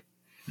piratey.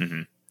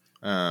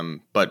 Mm-hmm.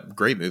 But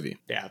great movie.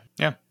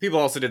 Yeah. People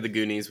also did The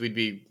Goonies. We'd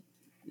be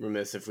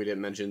remiss if we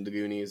didn't mention The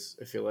Goonies,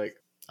 I feel like.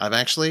 I've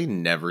actually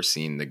never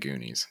seen The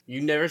Goonies.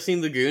 You never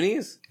seen The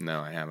Goonies? No,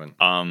 I haven't.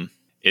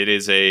 It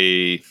is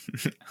a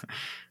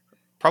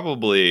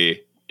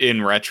probably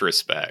in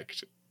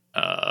retrospect.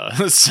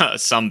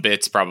 Some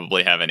bits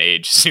probably haven't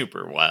aged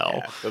super well.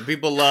 Yeah, but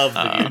people love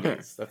The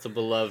Goonies. That's a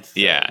beloved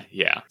film.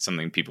 Yeah.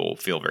 Something people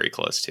feel very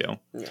close to.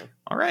 Yeah.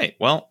 All right.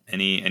 Well,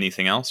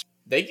 anything else?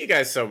 Thank you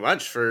guys so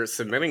much for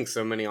submitting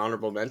so many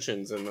honorable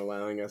mentions and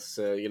allowing us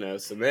to,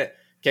 submit.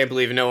 Can't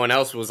believe no one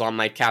else was on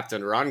my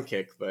Captain Ron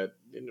kick, but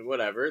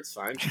whatever, it's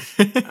fine.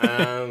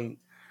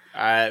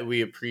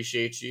 We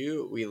appreciate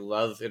you. We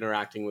love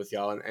interacting with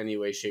y'all in any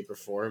way, shape, or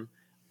form.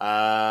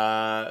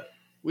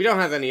 We don't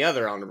have any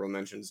other honorable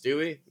mentions, do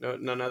we?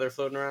 None other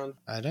floating around?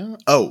 I don't.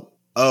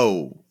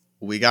 Oh,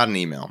 we got an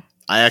email.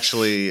 I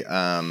actually.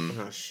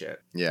 Oh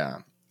shit. Yeah,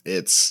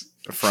 it's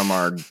from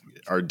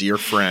our dear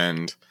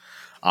friend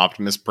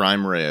Optimus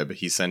Prime Rib.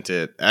 He sent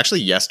it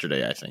actually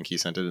yesterday. I think he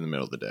sent it in the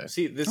middle of the day.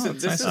 See, this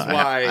is nice.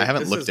 why I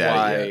haven't looked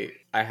at it yet.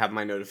 I have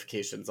my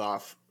notifications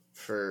off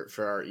for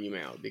our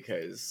email,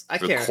 because I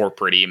The can't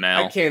corporate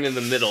email. I can't in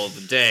the middle of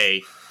the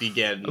day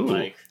begin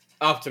like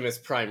Optimus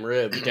Prime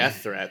Rib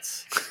death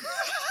threats.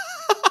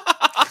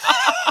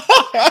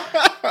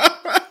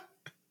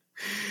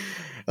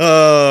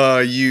 Oh,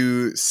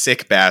 you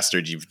sick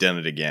bastard, you've done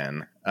it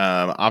again.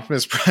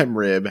 Optimus Prime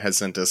Rib has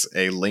sent us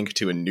a link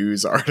to a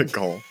news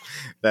article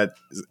that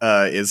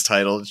is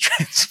titled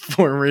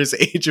Transformers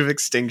Age of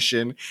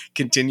Extinction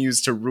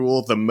continues to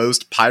rule the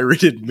most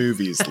pirated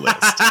movies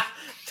list.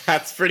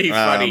 That's pretty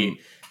funny.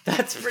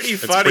 That's pretty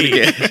funny.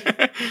 Pretty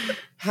good.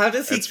 How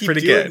does he keep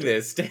doing good.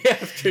 this day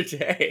after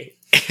day?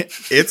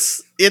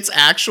 It's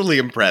actually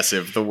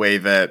impressive the way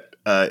that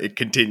it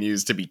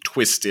continues to be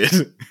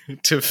twisted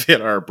to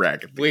fit our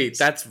bracket. Wait,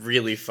 that's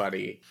really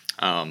funny.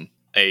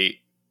 A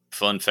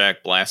fun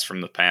fact, blast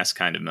from the past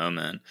kind of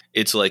moment.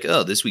 It's like,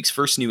 this week's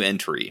first new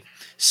entry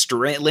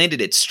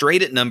landed it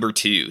straight at number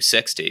 2,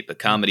 Sex Tape, a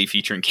comedy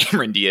featuring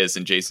Cameron Diaz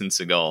and Jason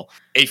Segel.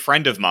 A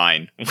friend of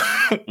mine,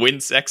 when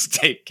Sex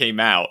Tape came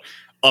out,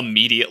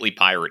 immediately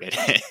pirated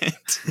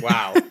it.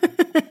 Wow.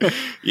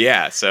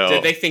 Yeah, so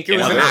did they think it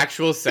was an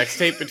actual sex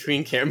tape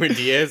between Cameron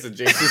Diaz and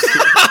Jason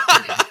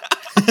Segel?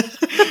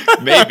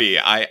 Maybe.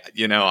 I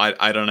don't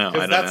know.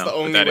 That's the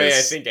only way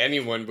I think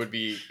anyone would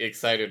be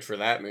excited for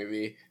that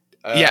movie.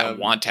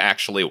 Want to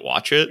actually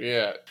watch it.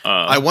 Yeah.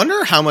 I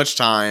wonder how much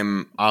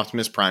time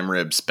Optimus Prime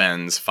Rib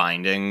spends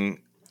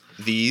finding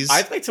these.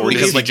 I'd like to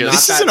because believe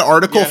this is an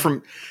article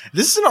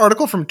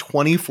from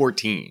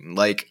 2014.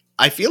 Like,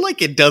 I feel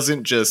like it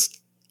doesn't just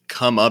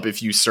come up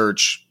if you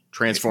search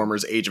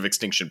Transformers Age of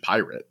Extinction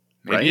pirate.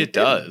 Right? Maybe it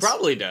does. It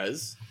probably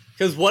does.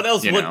 Because what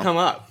else would come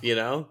up,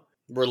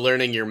 We're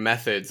learning your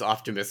methods,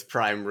 Optimus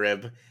Prime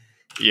Rib.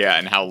 Yeah,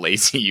 and how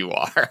lazy you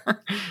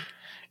are.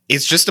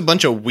 It's just a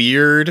bunch of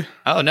weird...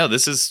 Oh, no,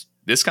 this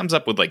comes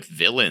up with, like,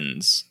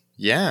 villains.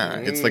 Yeah,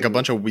 it's like a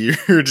bunch of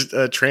weird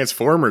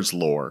Transformers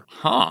lore.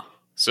 Huh.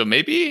 So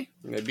maybe...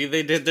 Maybe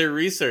they did their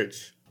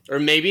research. Or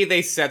maybe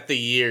they set the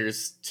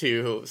years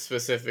to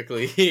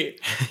specifically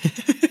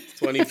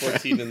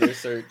 2014 in their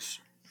search.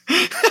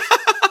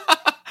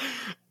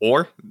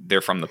 Or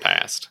they're from the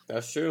past.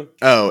 That's true.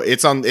 Oh,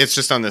 it's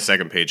just on the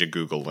second page of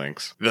Google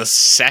Links. The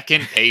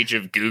second page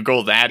of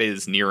Google, that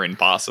is near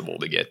impossible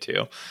to get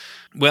to.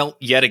 Well,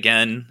 yet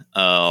again,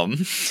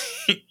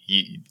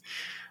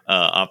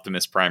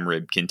 Optimus Prime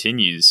Rib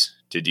continues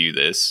to do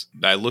this.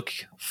 I look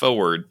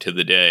forward to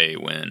the day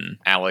when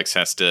Alex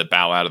has to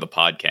bow out of the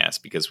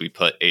podcast because we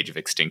put Age of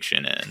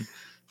Extinction in.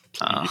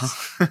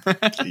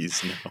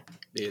 Please no.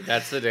 Dude,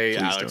 that's the day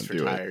Please Alex don't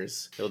do it.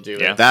 retires. He'll do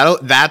Yeah. it.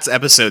 That's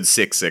episode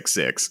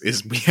 666.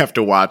 Is we have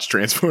to watch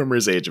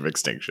Transformers: Age of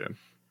Extinction.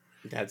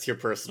 That's your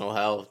personal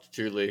hell,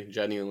 truly,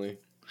 genuinely.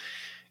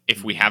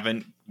 If we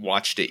haven't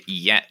watched it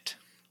yet,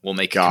 we'll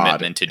make a God.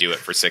 commitment to do it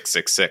for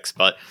 666.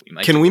 But we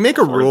might Can do we it make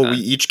a before rule? then. We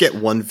each get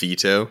one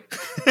veto.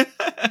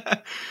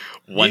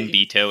 One We-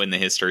 veto in the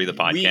history of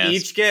the podcast. We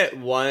each get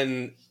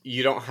one.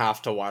 You don't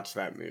have to watch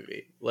that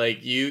movie.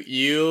 Like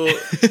you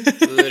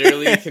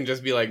literally can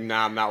just be like,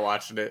 "Nah, I'm not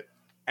watching it,"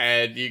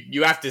 and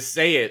you have to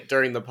say it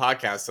during the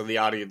podcast so the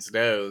audience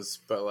knows.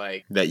 But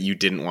like That you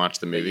didn't watch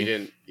the you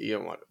movie.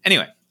 don't want it.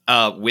 Anyway,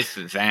 with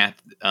that,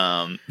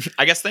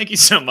 I guess thank you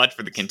so much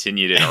for the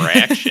continued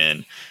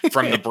interaction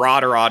from the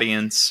broader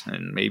audience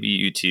and maybe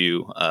you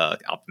too,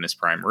 Optimus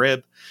Prime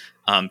Rib,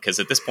 because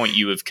at this point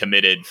you have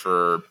committed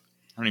for,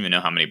 I don't even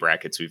know how many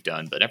brackets we've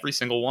done, but every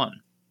single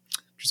one,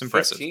 which is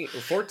impressive.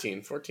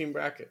 14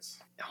 brackets.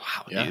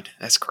 Wow, Yeah. dude,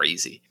 that's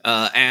crazy.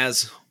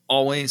 As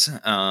always,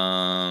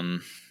 I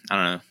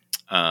don't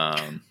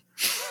know.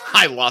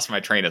 I lost my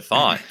train of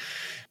thought.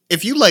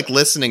 If you like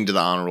listening to the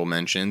honorable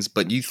mentions,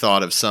 but you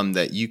thought of some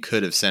that you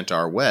could have sent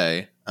our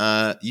way,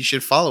 you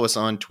should follow us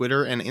on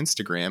Twitter and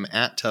Instagram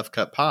at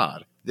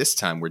ToughCutPod. This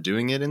time we're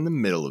doing it in the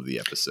middle of the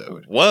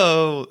episode.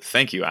 Whoa,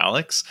 thank you,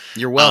 Alex.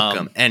 You're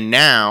welcome. And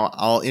now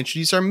I'll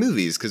introduce our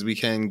movies because we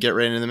can get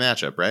right into the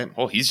matchup, right?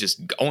 Oh, he's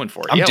just going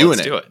for it. I'm Yeah, doing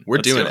let's it. do it. We're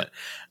Let's doing do it.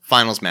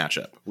 Finals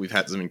matchup. We've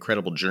had some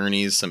incredible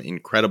journeys, some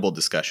incredible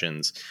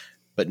discussions,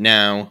 but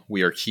now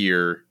we are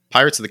here.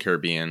 Pirates of the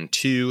Caribbean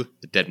 2,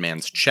 The Dead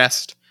Man's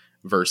Chest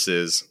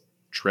versus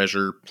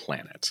Treasure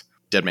Planet.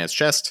 Dead Man's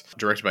Chest,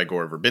 directed by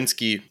Gore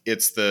Verbinski.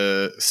 It's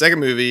the second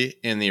movie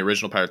in the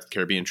original Pirates of the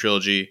Caribbean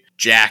trilogy.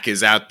 Jack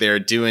is out there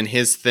doing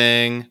his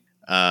thing.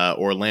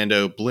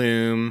 Orlando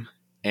Bloom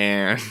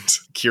and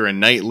Keira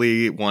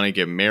Knightley want to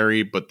get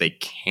married, but they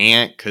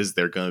can't because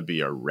they're going to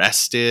be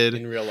arrested.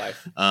 In real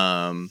life.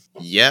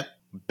 Yep.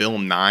 Bill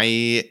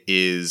Nye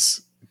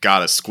is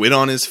got a squid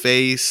on his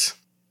face.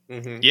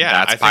 Mm-hmm.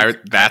 Yeah,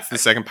 That's the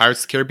second Pirates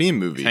of the Caribbean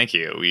movie. Thank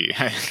you.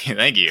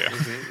 Thank you.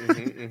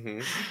 Mm-hmm.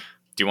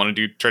 Do you want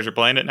to do Treasure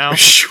Planet now?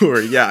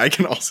 Sure. Yeah, I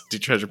can also do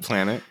Treasure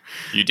Planet.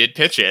 You did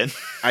pitch it.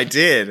 I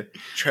did.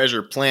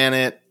 Treasure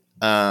Planet.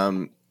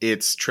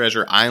 It's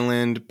Treasure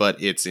Island,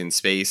 but it's in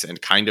space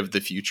and kind of the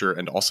future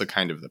and also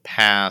kind of the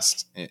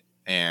past.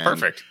 And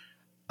Perfect.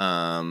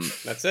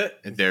 That's it.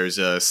 There's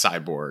a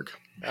cyborg.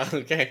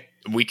 Okay.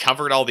 We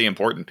covered all the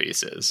important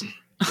pieces.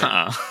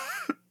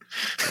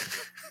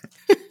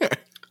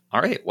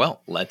 All right.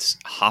 Well, let's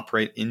hop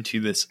right into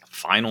this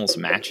finals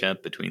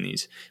matchup between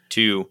these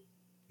two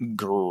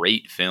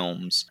great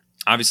films.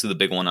 Obviously, the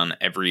big one on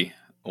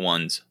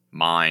everyone's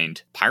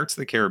mind, Pirates of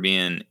the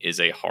Caribbean, is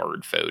a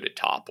hard foe to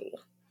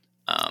topple.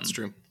 That's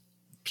true.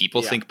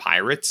 People Yeah. think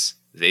pirates.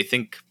 They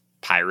think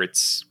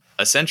pirates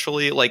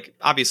essentially, like,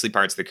 obviously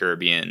Pirates of the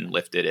Caribbean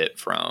lifted it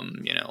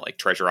from, like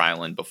Treasure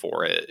Island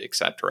before it,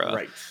 etc.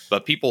 Right.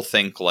 But people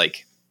think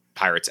like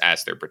pirates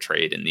as they're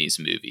portrayed in these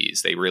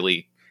movies. They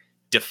really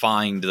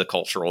defined the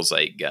cultural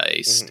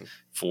zeitgeist Mhm.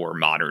 for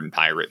modern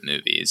pirate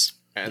movies.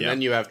 And Yeah.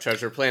 then you have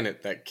Treasure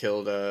Planet that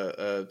killed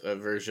a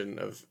version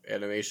of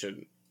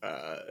animation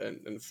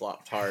and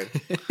flopped hard.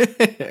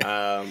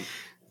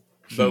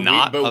 But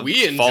Not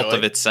we a fault enjoy.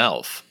 of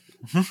itself.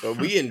 But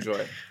we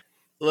enjoy.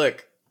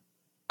 Look,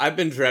 I've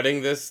been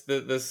dreading this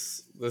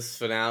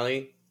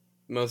finale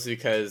mostly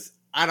because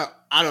I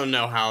don't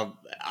know how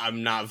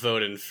I'm not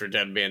voting for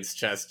Dead Man's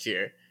Chest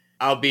here.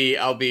 I'll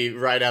be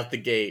right out the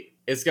gate.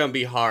 It's gonna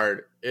be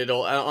hard.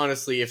 It'll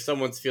honestly, if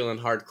someone's feeling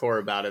hardcore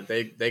about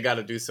it, they got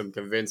to do some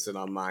convincing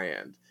on my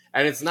end.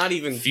 And it's not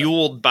even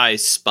Fueled by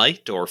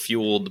spite or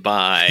fueled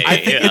by... I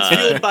think it's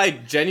fueled by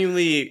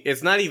genuinely.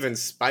 It's not even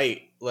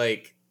spite.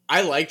 Like,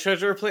 I like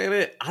Treasure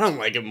Planet. I don't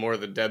like it more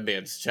than Dead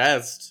Man's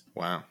Chest.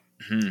 Wow.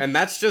 Mhm. And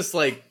that's just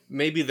like,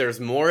 maybe there's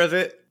more of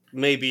it.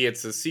 Maybe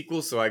it's a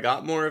sequel, so I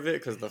got more of it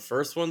because the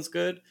first one's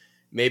good.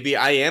 Maybe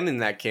I am in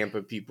that camp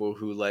of people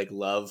who like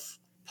love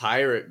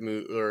pirate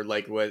or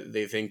like what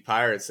they think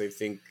pirates. They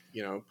think,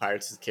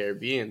 Pirates of the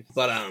Caribbean.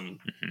 But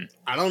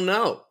I don't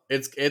know.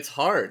 It's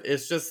hard.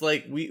 It's just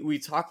like we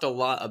talked a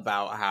lot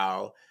about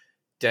how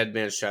Dead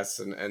Man's Chest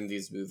and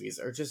these movies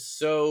are just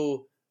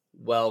so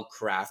well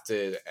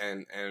crafted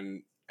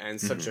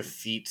and such a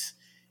feat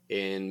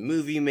in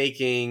movie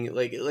making,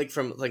 like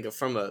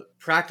from a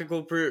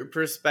practical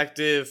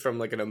perspective, from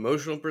like an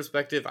emotional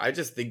perspective. I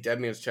just think Dead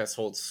Man's Chest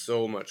holds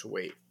so much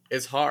weight.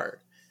 It's hard.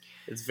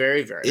 It's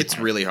very, very It's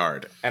hard. really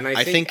hard. And I I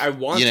think think, I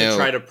want you to know-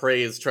 try to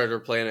praise Treasure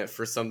Planet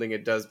for something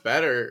it does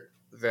better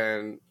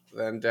than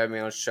Dead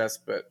Man's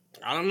Chest, but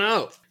I don't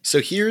know.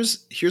 So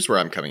here's where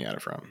I'm coming at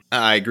it from.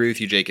 I agree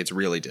with you, Jake. It's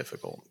really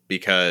difficult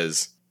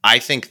because I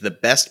think the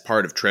best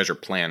part of Treasure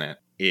Planet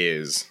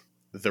is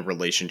the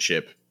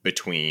relationship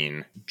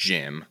between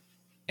Jim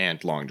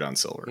and Long John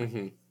Silver.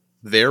 Mm-hmm.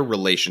 Their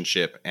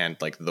relationship and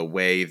like the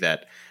way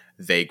that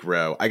they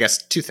grow. I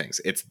guess two things.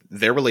 It's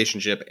their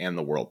relationship and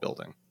the world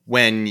building.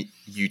 When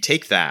you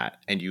take that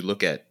and you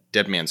look at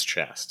Dead Man's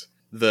Chest,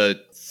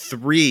 the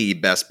three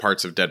best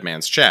parts of Dead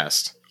Man's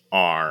Chest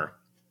are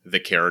the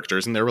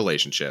characters and their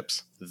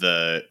relationships,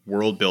 the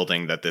world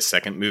building that this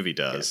second movie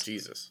Yeah, does,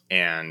 Jesus.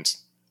 and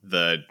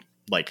the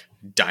like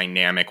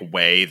dynamic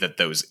way that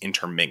those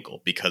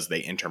intermingle, because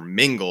they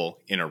intermingle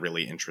in a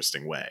really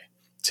interesting way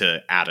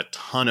to add a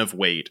ton of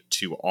weight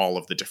to all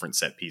of the different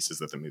set pieces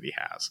that the movie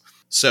has.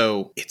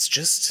 So it's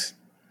just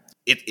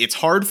it's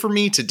hard for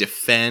me to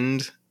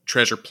defend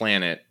Treasure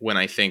Planet when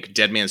I think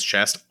Dead Man's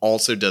Chest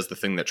also does the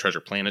thing that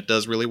Treasure Planet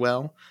does really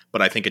well,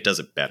 but I think it does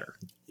it better.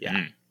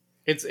 Yeah.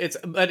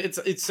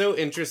 It's so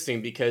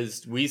interesting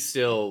because we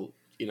still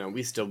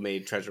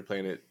made Treasure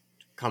Planet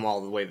come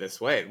all the way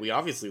this way. We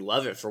obviously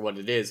love it for what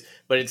it is,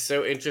 but it's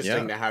so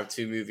interesting to have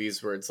two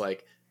movies where it's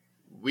like,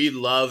 we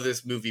love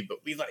this movie, but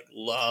we like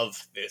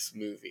love this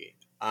movie.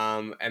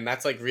 And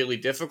that's like really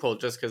difficult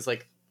just because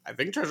like, I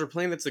think Treasure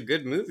Planet's a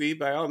good movie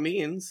by all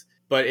means,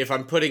 but if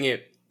I'm putting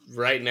it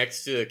right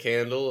next to a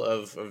candle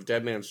of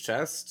Dead Man's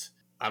Chest,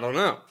 I don't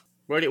know.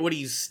 What are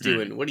you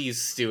stewing? What are you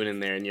stewing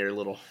in there in your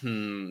little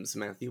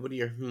Matthew? What are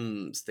your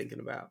thinking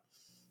about?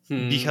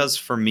 Because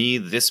for me,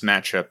 this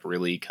matchup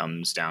really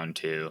comes down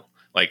to,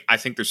 like, I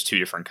think there's two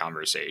different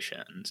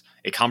conversations.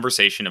 A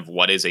conversation of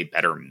what is a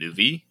better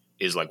movie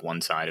is like one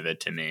side of it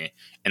to me.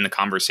 And the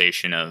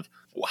conversation of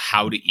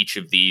how do each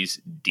of these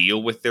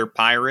deal with their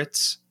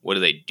pirates? What do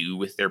they do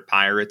with their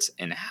pirates?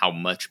 And how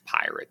much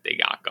pirate they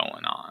got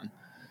going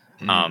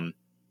on?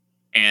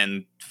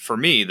 And for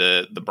me,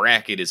 the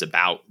bracket is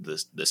about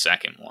the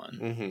second one.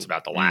 Mm-hmm. It's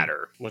about the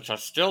latter. Which I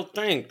still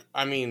think,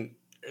 I mean,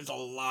 there's a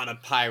lot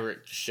of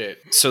pirate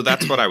shit. So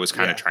that's what I was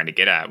kind of trying to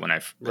get at when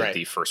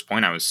the first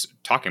point I was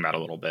talking about a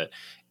little bit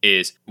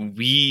is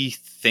we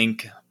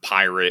think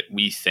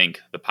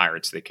the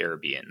Pirates of the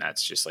Caribbean.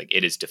 That's just like,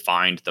 it has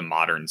defined the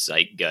modern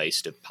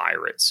zeitgeist of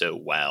pirates so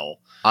well.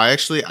 I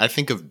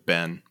think of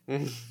Ben.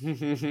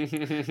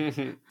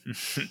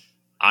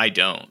 I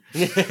don't.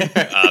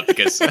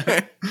 Because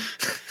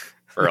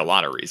for a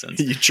lot of reasons.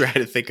 You try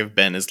to think of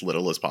Ben as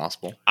little as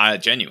possible.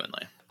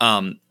 Genuinely.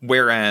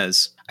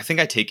 Whereas I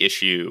think I take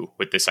issue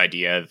with this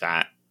idea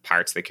that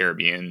Pirates of the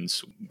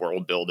Caribbean's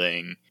world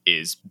building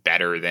is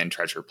better than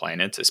Treasure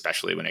Planet's,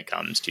 especially when it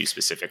comes to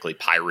specifically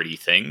piratey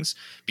things.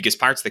 Because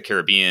Pirates of the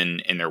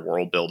Caribbean in their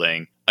world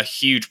building, a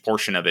huge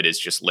portion of it is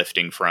just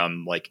lifting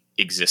from like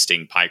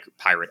existing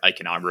pirate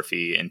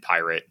iconography and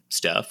pirate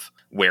stuff.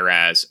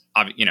 Whereas,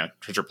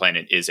 Treasure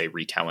Planet is a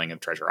retelling of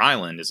Treasure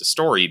Island as a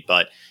story,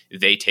 but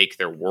they take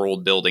their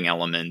world building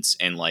elements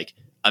and like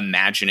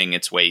imagining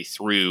its way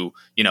through,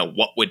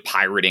 what would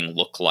pirating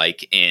look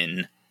like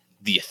in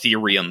the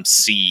Ethereum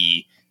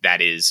sea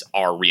that is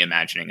our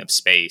reimagining of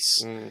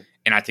space.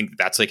 And I think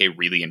that's like a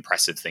really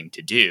impressive thing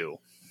to do.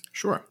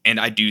 Sure. And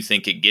I do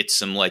think it gets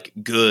some like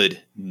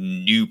good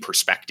new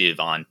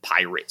perspective on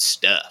pirate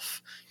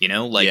stuff.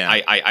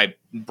 I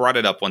brought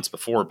it up once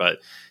before, but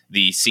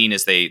the scene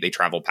as they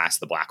travel past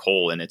the black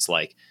hole and it's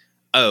like,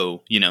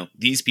 oh,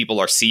 these people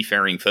are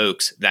seafaring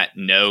folks that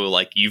know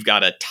like you've got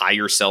to tie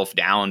yourself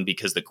down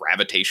because the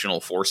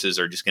gravitational forces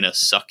are just going to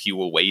suck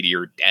you away to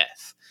your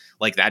death.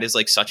 Like that is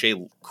like such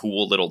a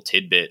cool little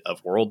tidbit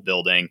of world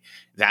building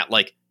that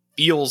like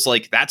feels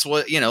like that's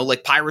what,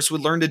 like pirates would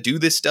learn to do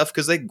this stuff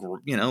because they,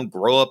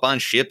 grow up on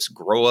ships,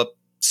 grow up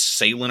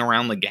sailing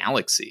around the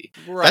galaxy.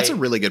 Right. That's a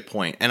really good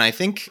point. And I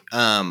think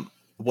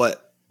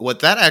what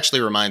that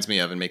actually reminds me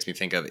of and makes me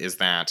think of is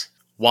that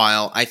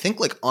while I think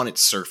like on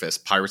its surface,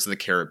 Pirates of the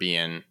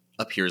Caribbean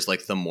appears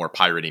like the more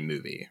piratey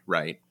movie,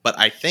 right? But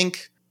I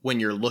think when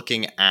you're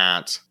looking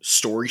at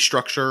story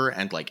structure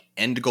and like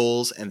end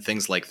goals and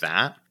things like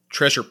that,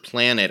 Treasure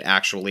Planet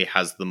actually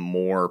has the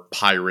more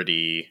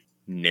piratey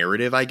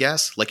narrative, I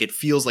guess. Like it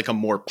feels like a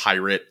more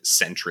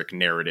pirate-centric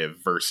narrative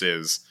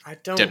versus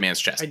Dead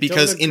Man's Chest.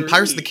 Because in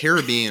Pirates of the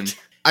Caribbean...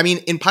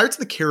 in Pirates of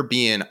the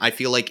Caribbean, I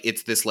feel like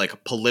it's this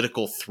like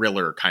political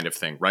thriller kind of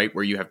thing, right?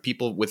 Where you have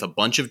people with a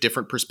bunch of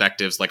different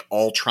perspectives, like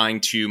all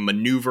trying to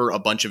maneuver a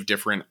bunch of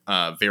different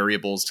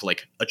variables to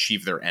like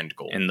achieve their end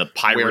goal. And the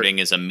pirating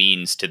is a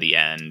means to the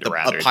end.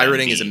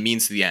 Pirating is a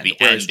means to the end.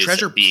 Whereas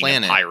Treasure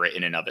Planet, a pirate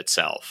in and of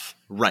itself.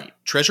 Right.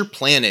 Treasure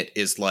Planet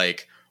is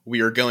like,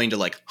 we are going to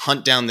like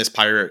hunt down this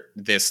pirate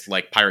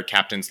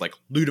captain's like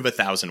loot of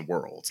 1,000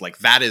 worlds. Like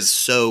that is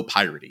so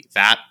piratey.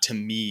 That to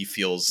me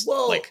feels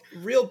like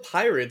real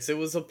pirates. It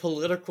was a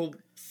political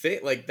thing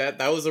like that.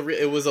 That was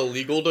it was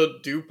illegal to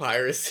do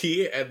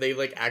piracy, and they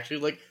like actually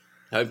like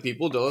had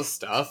people doing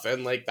stuff,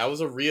 and like that was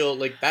a real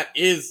like that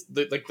is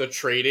the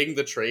trading,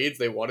 the trades.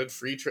 They wanted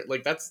free trade.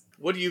 Like that's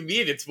what do you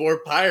mean? It's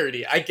more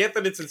piratey. I get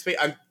that it's in space.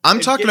 I'm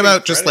talking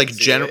about just like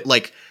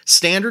like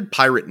standard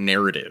pirate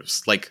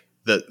narratives, like.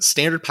 The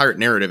standard pirate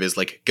narrative is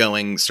like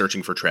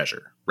searching for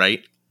treasure,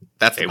 right?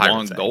 That's the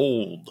pirate thing.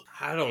 Gold.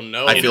 I don't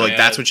know. I feel like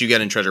that's what you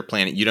get in Treasure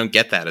Planet. You don't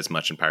get that as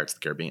much in Pirates of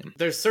the Caribbean.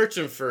 They're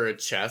searching for a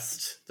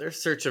chest. They're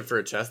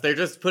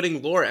just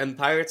putting lore, and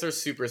pirates are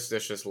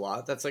superstitious a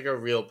lot. That's like a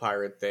real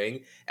pirate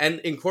thing. And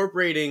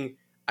incorporating,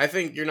 I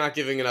think you're not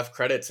giving enough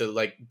credit to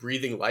like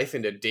breathing life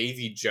into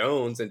Davy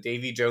Jones and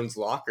Davy Jones'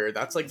 locker.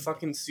 That's like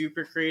fucking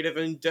super creative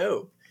and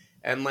dope.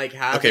 and like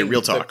having Okay,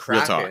 real the talk.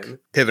 Real talk. Kraken.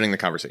 Pivoting the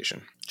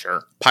conversation.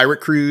 Sure.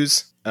 Pirate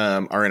crews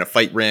are in a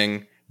fight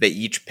ring. They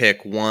each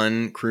pick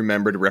one crew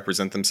member to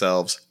represent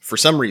themselves for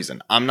some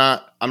reason. I'm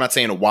not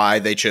saying why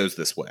they chose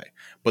this way,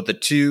 but the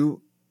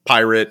two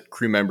pirate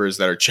crew members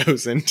that are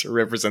chosen to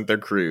represent their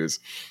crews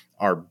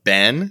are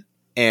Ben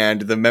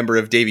and the member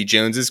of Davy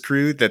Jones's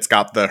crew that's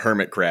got the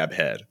hermit crab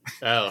head.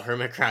 Oh,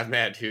 Hermit Crab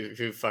Man who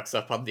fucks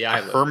up on the A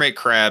island. hermit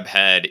crab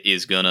head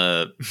is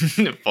gonna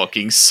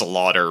fucking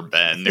slaughter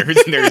Ben.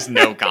 There's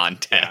no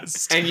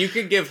contest. And you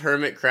could give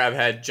Hermit Crab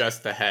Head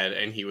just the head,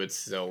 and he would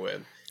still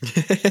win.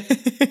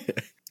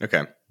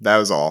 Okay, that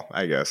was all,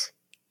 I guess.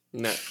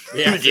 No,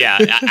 Yeah.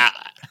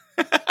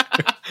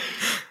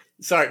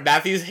 Sorry,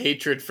 Matthew's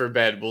hatred for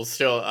Ben will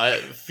still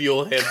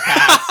fuel him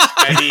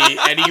past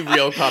any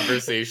real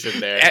conversation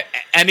there.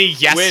 Any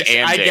yes Which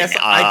anding. I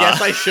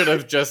guess I should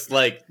have just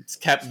like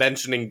kept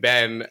mentioning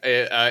Ben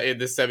in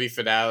the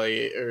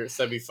semi-finale or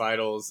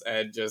semi-finals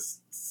and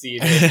just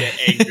seen him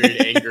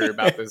get angry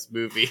about this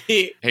movie.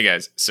 Hey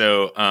guys,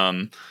 so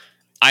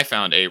I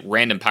found a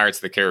random Pirates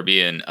of the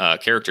Caribbean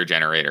character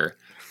generator.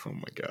 Oh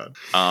my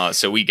god.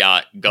 So we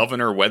got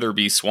Governor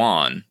Weatherby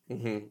Swan.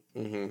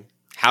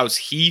 How's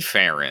he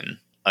faring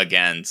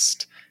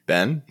against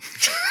Ben?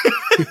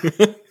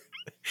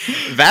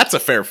 That's a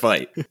fair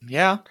fight.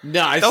 Yeah.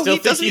 No, I Though still he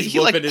think doesn't. he's He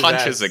like whooping his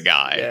punches ass. a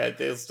guy. Yeah,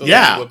 they still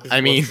Yeah, whoop his-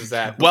 I mean- whoops his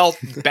ass. Well,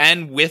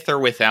 Ben with or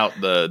without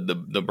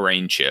the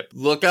brain chip.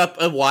 Look up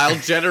a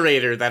wild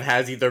generator that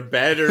has either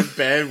Ben or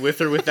Ben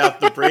with or without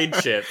the brain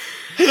chip.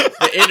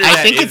 The internet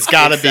I think it's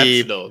gotta be-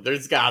 exceptional.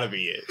 There's gotta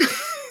be it.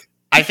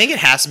 I think it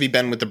has to be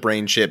Ben with the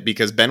brain chip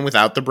because Ben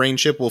without the brain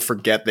chip will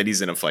forget that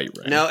he's in a fight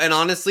ring. No, and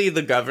honestly,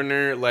 the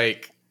governor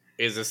like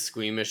is a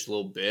squeamish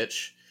little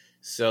bitch.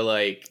 So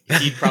like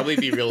he'd probably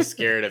be real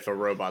scared if a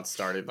robot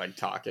started like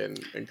talking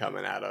and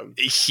coming at him.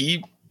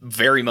 He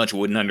very much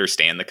wouldn't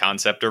understand the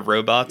concept of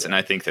robots, and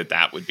I think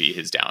that would be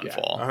his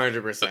downfall.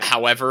 100%.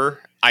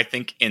 However, I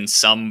think in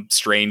some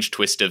strange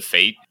twist of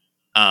fate,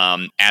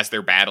 as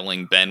they're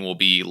battling, Ben will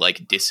be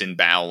like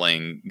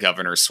disemboweling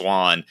Governor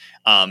Swan,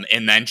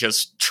 and then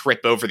just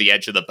trip over the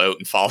edge of the boat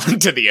and fall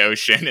into the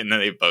ocean, and then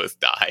they both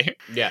die.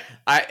 Yeah,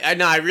 I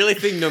know. I really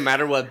think no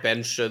matter what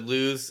Ben should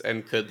lose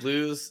and could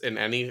lose in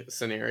any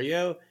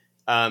scenario,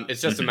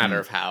 it's just a matter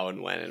of how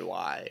and when and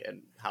why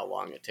and how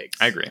long it takes.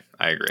 I agree.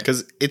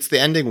 Because it's the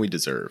ending we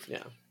deserve.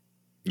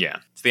 Yeah,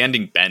 it's the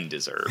ending Ben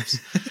deserves.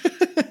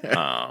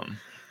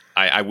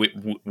 I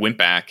went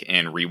back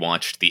and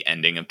rewatched the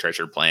ending of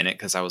Treasure Planet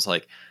because I was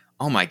like,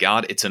 oh my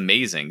god, it's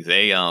amazing.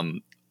 They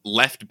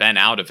left Ben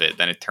out of it.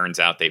 Then it turns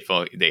out they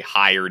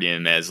hired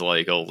him as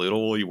like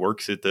he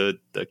works at the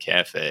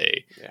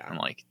cafe. Yeah. I'm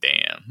like,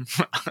 damn.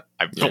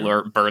 I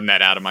burned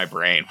that out of my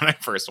brain when I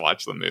first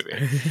watched the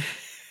movie.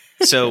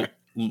 So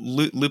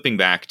looping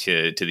back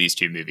to these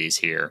two movies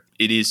here,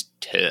 it is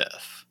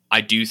tough. I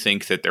do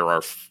think that there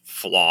are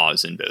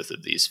flaws in both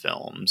of these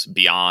films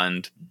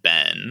beyond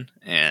Ben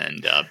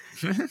and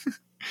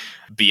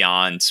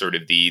beyond sort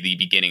of the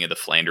beginning of the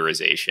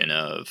Flanderization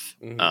of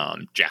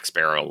Jack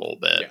Sparrow a little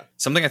bit. Yeah.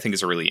 Something I think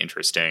is a really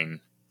interesting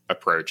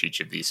approach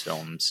each of these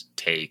films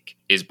take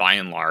is, by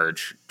and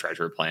large,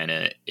 Treasure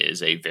Planet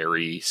is a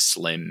very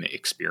slim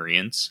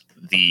experience.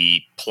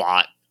 The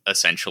plot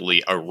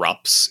essentially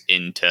erupts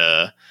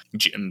into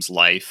Jim's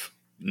life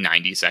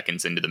 90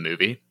 seconds into the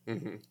movie.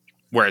 Mm-hmm.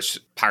 Whereas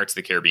Pirates of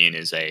the Caribbean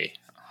is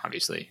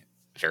obviously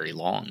very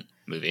long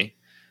movie,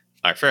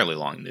 a fairly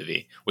long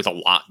movie with a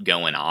lot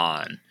going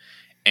on.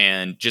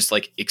 And just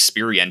like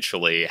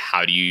experientially,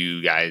 how do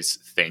you guys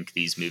think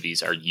these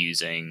movies are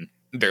using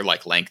their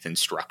like length and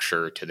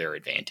structure to their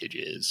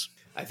advantages?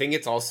 I think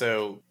it's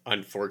also,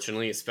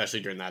 unfortunately, especially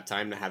during that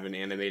time, to have an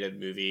animated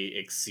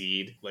movie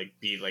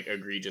be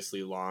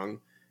egregiously long.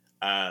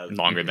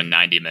 Longer than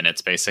 90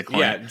 minutes, basically.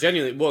 Yeah,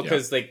 genuinely. Well,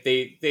 because like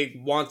they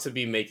want to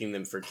be making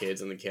them for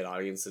kids and the kid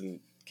audience, and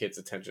kids'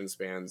 attention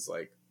spans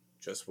like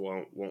just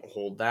won't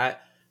hold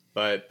that.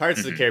 But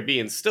Pirates of the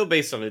Caribbean, still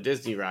based on a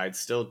Disney ride,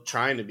 still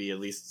trying to be at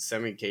least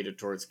semi-catered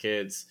towards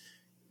kids,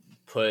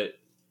 put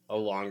a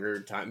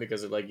longer time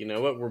because they're like, you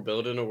know what, we're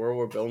building a world,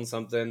 we're building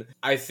something.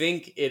 I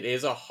think it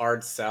is a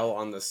hard sell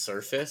on the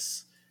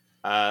surface.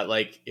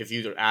 Like if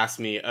you ask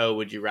me,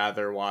 would you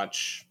rather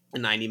watch a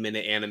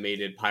 90-minute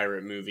animated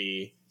pirate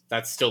movie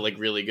that's still like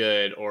really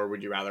good, or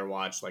would you rather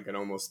watch like an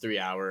almost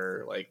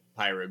 3-hour like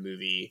pirate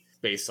movie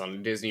based on a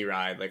Disney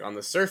ride? Like on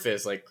the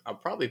surface, like I'll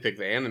probably pick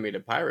the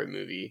animated pirate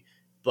movie,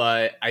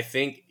 but I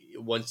think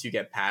once you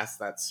get past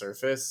that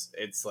surface,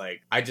 it's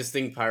like I just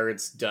think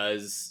Pirates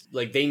does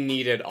like they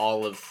needed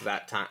all of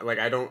that time. Like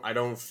I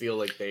don't feel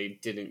like they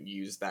didn't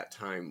use that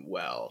time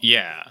well.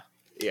 Yeah.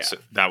 Yeah. So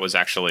that was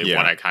actually Yeah.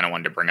 what I kind of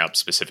wanted to bring up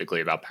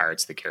specifically about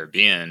Pirates of the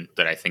Caribbean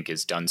that I think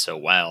is done so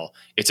well.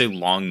 It's a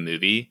long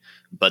movie,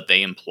 but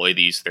they employ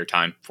their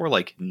time for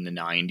like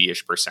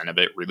 90-ish% of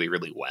it really,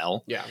 really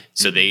well. Yeah.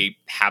 So they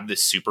have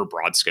this super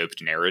broad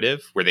scoped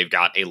narrative where they've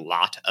got a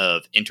lot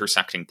of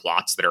intersecting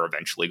plots that are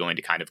eventually going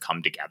to kind of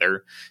come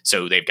together.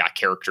 So they've got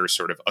characters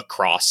sort of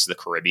across the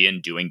Caribbean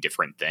doing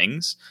different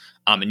things.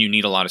 And you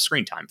need a lot of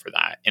screen time for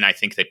that. And I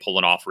think they pull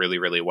it off really,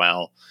 really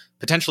well.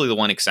 Potentially the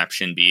one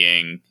exception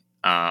being,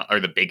 or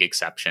the big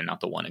exception,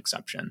 not the one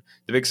exception,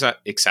 the big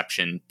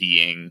exception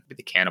being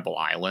the Cannibal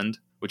Island,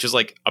 which is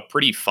like a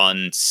pretty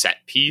fun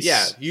set piece.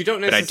 Yeah, you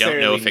don't but I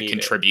necessarily don't know if it need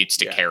contributes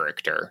to Yeah.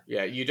 character.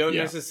 Yeah, you don't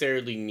Yeah.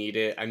 necessarily need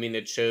it. I mean,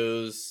 it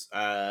shows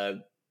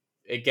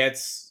it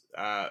gets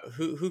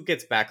who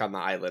gets back on the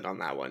island on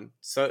that one.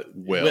 So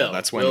Will.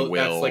 That's when Will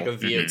that's like a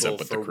ends vehicle up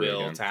with the for crew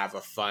Will again. to have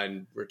a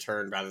fun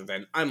return rather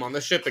than I'm on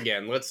the ship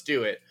again. Let's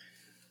do it.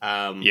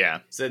 Yeah.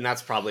 So and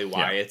that's probably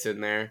why it's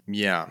in there.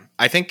 Yeah.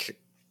 I think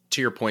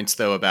to your points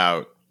though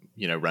about,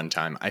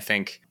 runtime, I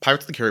think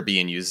Pirates of the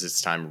Caribbean uses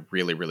its time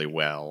really, really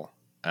well.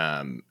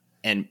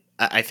 And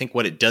I think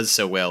what it does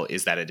so well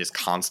is that it is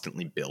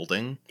constantly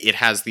building. It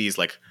has these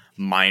like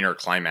minor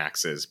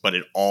climaxes, but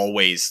it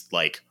always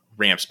like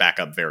ramps back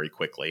up very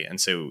quickly.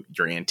 And so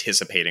you're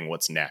anticipating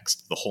what's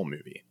next the whole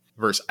movie.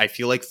 Versus, I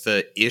feel like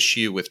the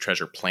issue with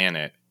Treasure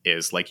Planet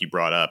is, like you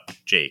brought up,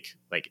 Jake,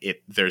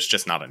 like there's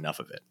just not enough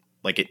of it.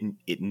 Like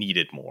it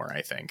needed more,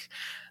 I think.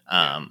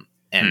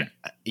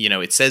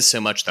 It says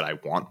so much that I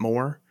want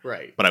more,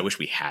 Right. but I wish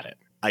we had it.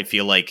 I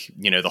feel like,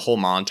 the whole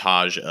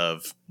montage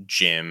of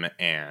Jim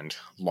and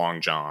Long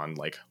John,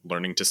 like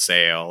learning to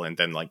sail, and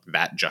then like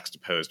that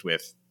juxtaposed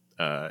with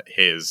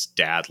his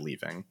dad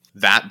leaving,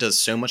 that does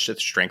so much to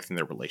strengthen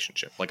their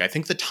relationship. Like, I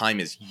think the time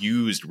is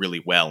used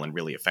really well and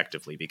really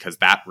effectively because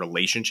that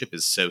relationship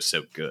is so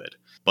good.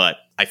 But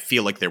I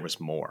feel like there was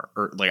more,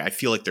 or like, I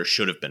feel like there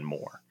should have been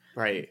more.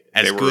 Right.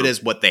 As good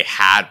as what they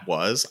had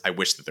was, I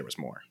wish that there was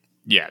more.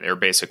 Yeah, they're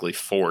basically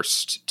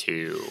forced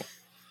to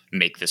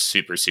make this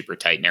super, super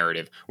tight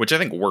narrative, which I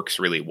think works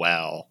really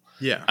well.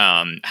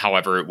 Yeah.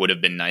 However, it would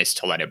have been nice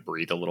to let it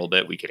breathe a little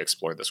bit. We could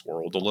explore this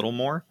world a little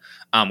more,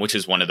 which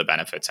is one of the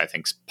benefits I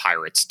think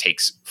Pirates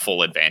takes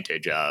full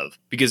advantage of,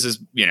 because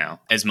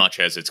as much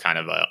as it's kind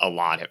of a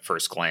lot at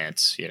first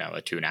glance, a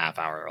 2.5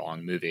 hour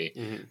long movie,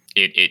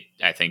 it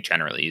I think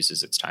generally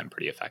uses its time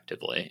pretty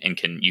effectively, and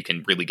you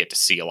can really get to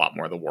see a lot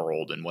more of the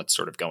world and what's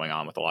sort of going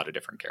on with a lot of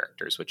different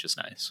characters, which is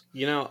nice.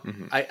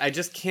 I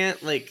just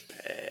can't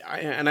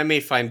and I may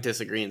find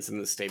disagreements in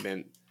this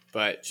statement,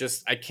 but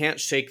just I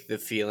can't shake the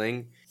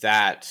feeling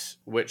that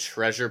with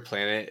Treasure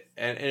Planet,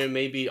 and it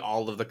may be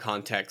all of the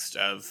context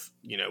of,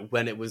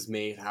 when it was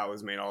made, how it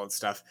was made, all that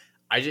stuff.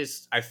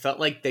 I felt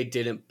like they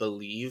didn't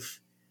believe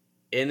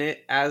in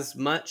it as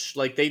much.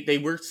 Like they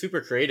were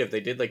super creative. They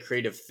did like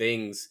creative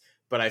things,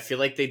 but I feel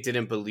like they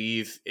didn't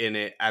believe in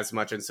it as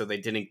much. And so they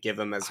didn't give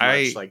them as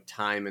much like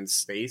time and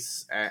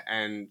space.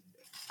 And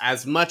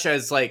as much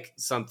as like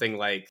something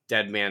like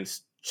Dead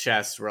Man's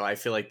Chest, where I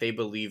feel like they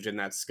believed in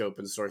that scope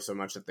and story so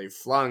much that they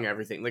flung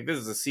everything. Like, this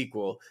is a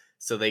sequel,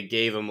 so they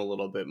gave them a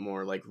little bit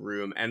more like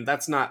room. And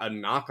that's not a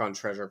knock on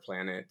Treasure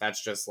Planet.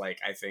 That's just like,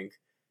 I think,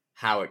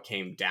 how it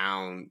came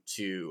down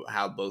to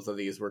how both of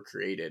these were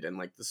created and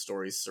like the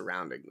stories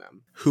surrounding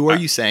them. Who are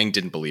you saying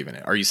didn't believe in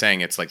it? Are you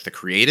saying it's like the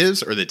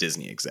creatives or the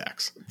Disney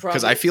execs?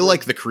 Because I feel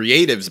like the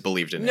creatives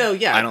believed in it. No,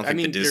 yeah. I don't think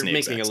the they're Disney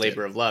making a execs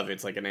labor did. of love.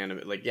 It's like an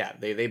anime. Like, yeah,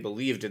 they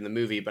believed in the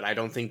movie, but I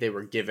don't think they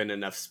were given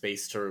enough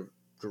space to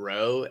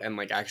grow and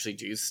like actually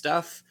do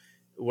stuff.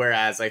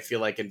 Whereas I feel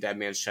like in Dead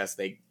Man's Chest,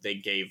 they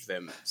gave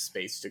them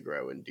space to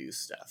grow and do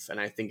stuff, and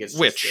I think it's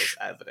just feels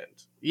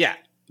evident. Yeah,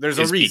 there's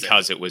a reason,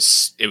 because it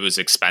was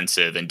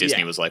expensive, and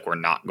Disney was like, "We're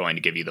not going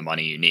to give you the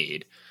money you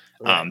need,"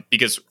 right.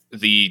 Because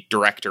the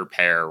director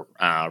pair,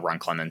 Ron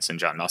Clements and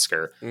John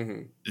Musker,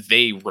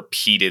 they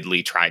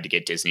repeatedly tried to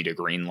get Disney to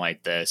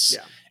greenlight this.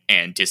 Yeah.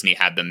 And Disney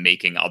had them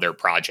making other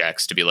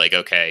projects to be like,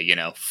 okay,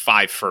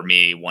 5 for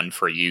me, 1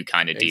 for you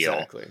kind of deal.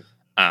 Exactly.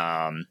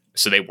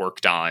 So they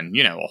worked on,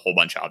 a whole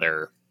bunch of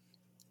other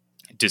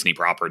Disney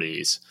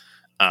properties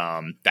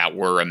that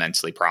were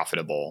immensely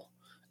profitable.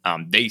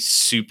 They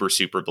super,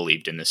 super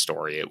believed in this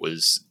story. It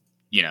was,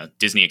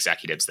 Disney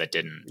executives that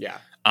didn't. Yeah.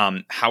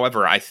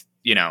 However, I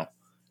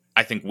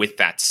think with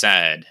that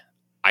said,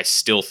 I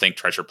still think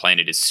Treasure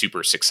Planet is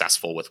super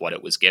successful with what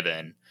it was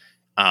given,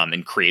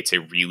 and creates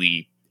a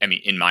really,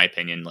 in my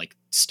opinion, like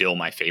still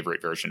my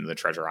favorite version of the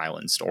Treasure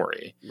Island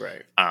story.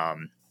 Right.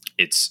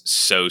 It's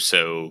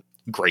so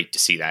great to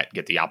see that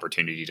get the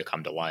opportunity to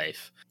come to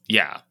life.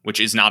 Yeah,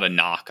 which is not a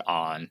knock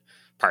on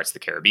Pirates of the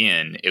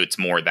Caribbean. It's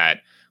more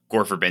that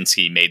Gore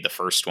Verbinski made the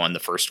first one. The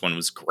first one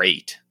was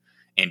great,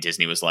 and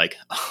Disney was like,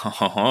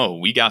 "Oh,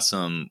 we got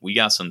some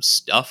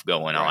stuff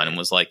going on," and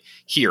was like,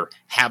 "Here,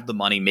 have the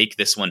money, make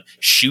this one,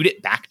 shoot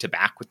it back to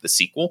back with the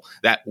sequel.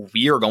 That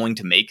we are going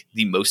to make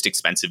the most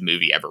expensive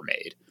movie ever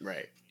made."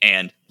 Right.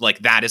 And like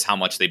that is how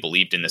much they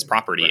believed in this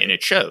property, and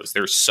it shows.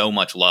 There's so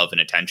much love and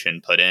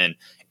attention put in,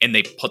 and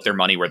they put their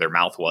money where their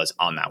mouth was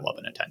on that love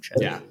and attention.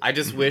 Yeah, I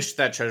just Mhm. wish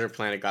that Treasure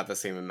Planet got the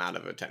same amount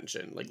of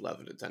attention, like love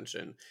and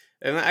attention.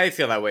 And I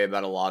feel that way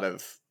about a lot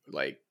of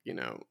like, you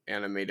know,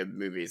 animated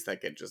movies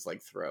that get just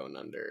like thrown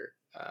under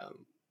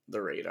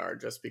the radar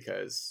just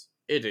because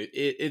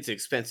it's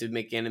expensive to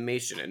make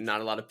animation and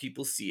not a lot of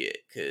people see it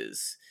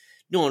because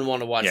no one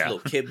want to watch Yeah. a little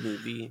kid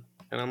movie.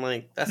 And I'm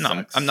like, that No,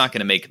 sucks. I'm not going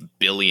to make $1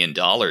 billion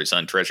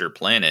on Treasure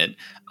Planet.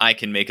 I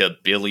can make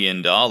 $1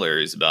 billion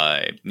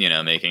by, you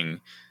know, making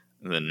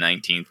the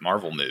 19th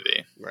Marvel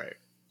movie. Right.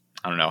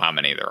 I don't know how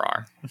many there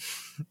are.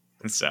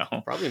 So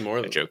Probably more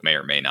the than joke may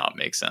or may not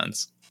make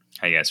sense.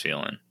 How you guys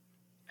feeling?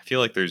 I feel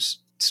like there's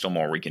still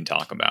more we can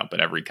talk about, but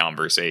every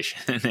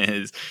conversation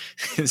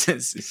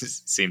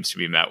seems to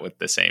be met with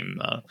the same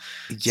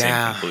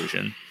same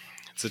conclusion.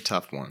 It's a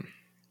tough one.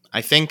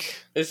 I think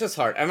It's just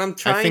hard, and I'm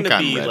trying think to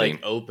I'm be ready. like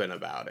open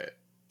about it,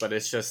 but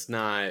it's just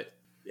not.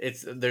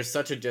 There's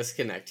such a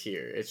disconnect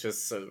here. It's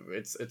just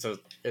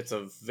it's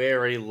a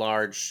very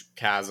large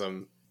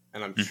chasm,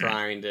 and I'm Mhm.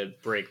 trying to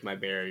break my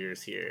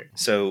barriers here.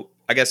 So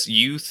I guess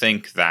you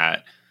think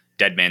that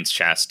Dead Man's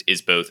Chest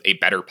is both a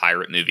better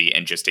pirate movie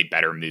and just a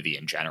better movie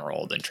in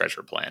general than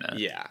Treasure Planet.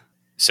 Yeah,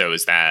 So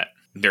is that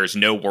there's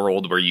no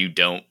world where you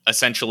don't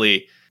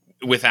essentially,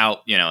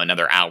 without, you know,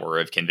 another hour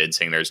of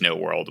convincing, there's no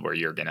world where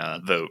you're gonna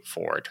vote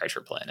for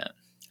Treasure Planet.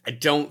 I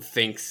don't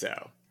think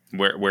so.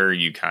 Where are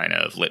you kind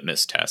of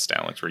litmus test,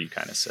 Alex? Where are you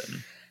kind of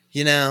sitting?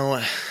 You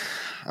know,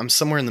 I'm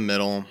somewhere in the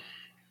middle.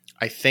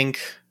 I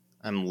think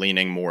I'm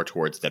leaning more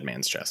towards Dead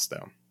Man's Chest,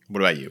 though. What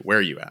about you? Where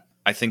are you at?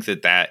 I think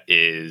that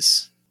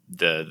is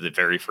the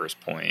very first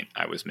point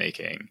I was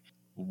making.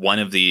 One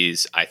of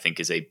these I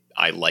think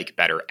I like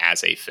better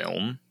as a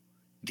film.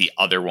 The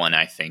other one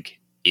I think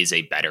is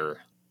a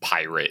better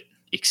pirate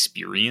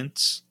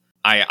experience.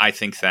 I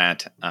think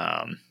that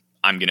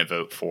I'm going to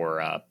vote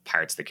for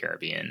Pirates of the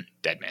Caribbean,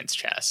 Dead Man's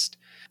Chest.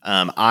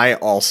 I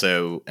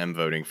also am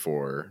voting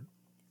for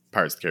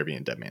Pirates of the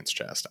Caribbean, Dead Man's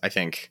Chest. I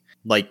think,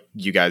 like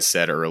you guys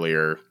said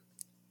earlier,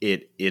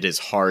 it is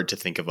hard to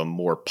think of a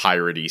more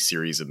piratey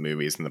series of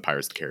movies than the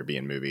Pirates of the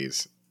Caribbean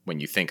movies. When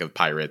you think of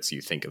pirates,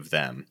 you think of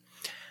them.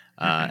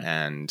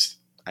 And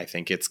I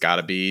think it's got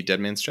to be Dead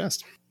Man's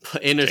Chest.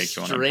 In a Jake,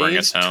 you wanna bring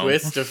us strange home?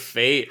 twist of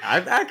fate,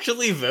 I'm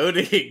actually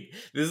voting.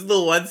 This is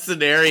the one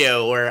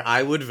scenario where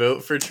I would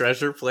vote for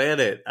Treasure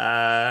Planet.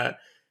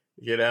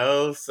 You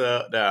know,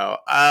 so no,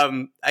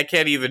 I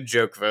can't even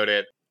joke vote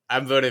it.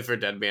 I'm voting for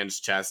Dead Man's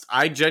Chest.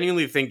 I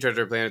genuinely think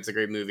Treasure Planet's a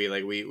great movie.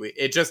 Like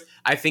it just,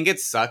 I think it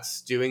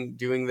sucks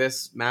doing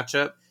this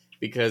matchup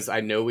because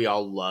I know we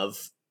all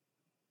love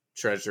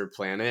Treasure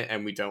Planet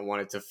and we don't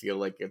want it to feel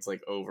like it's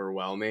like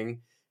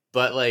overwhelming,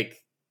 but like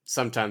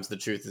sometimes the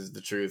truth is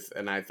the truth,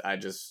 and I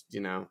just, you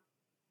know,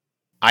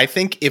 I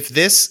think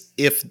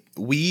if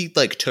we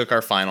like took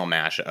our final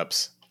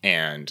matchups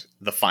and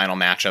the final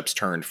matchups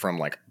turned from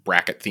like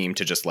bracket theme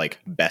to just like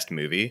best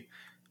movie,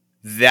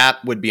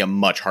 that would be a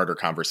much harder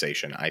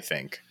conversation, I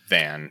think,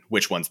 than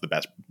which one's the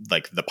best,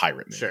 like the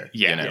pirate movie. Sure.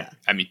 Yeah, you know? Yeah.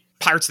 I mean,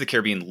 Pirates of the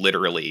Caribbean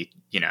literally,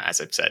 you know, as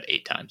I've said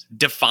 8 times,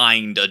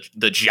 defined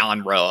the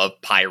genre of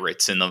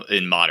pirates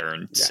in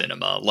modern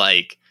cinema.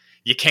 Like,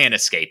 you can't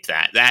escape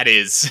that. That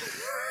is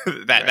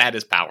that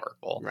is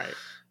powerful.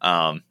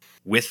 Right.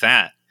 With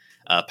that,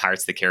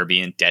 Pirates of the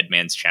Caribbean, Dead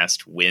Man's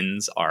Chest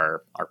wins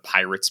our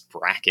Pirates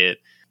bracket.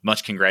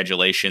 Much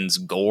congratulations,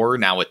 Gore,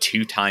 now a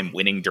 2-time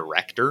winning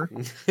director.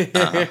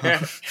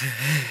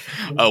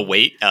 Oh,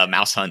 wait,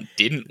 Mouse Hunt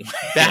didn't win.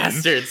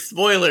 Bastards!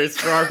 Spoilers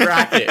for our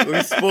bracket.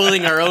 We're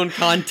spoiling our own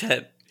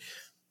content.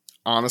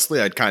 Honestly,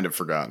 I'd kind of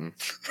forgotten.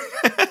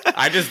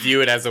 I just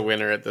view it as a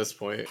winner at this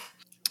point.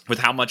 With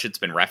how much it's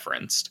been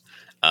referenced.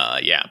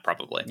 Yeah,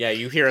 probably. Yeah,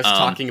 you hear us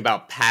talking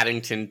about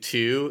Paddington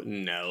 2?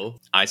 No.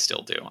 I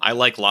still do. I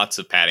like lots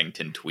of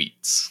Paddington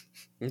tweets.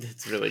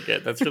 It's really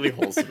good. That's really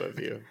wholesome of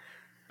you.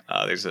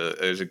 There's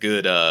a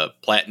good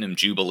Platinum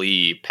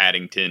Jubilee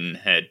Paddington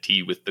had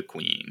tea with the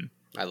Queen.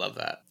 I love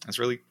that. That's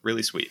really,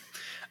 really sweet.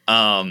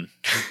 Not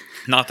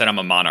that I'm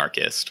a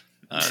monarchist.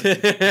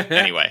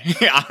 Anyway,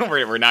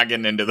 we're not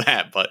getting into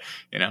that, but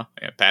you know,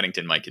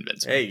 Paddington might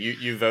convince me. Hey,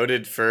 you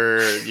voted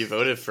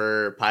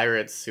for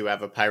pirates who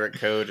have a pirate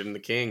code in the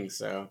king,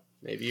 so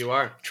maybe you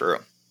are. True.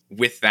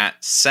 With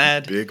that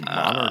said, Big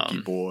monarchy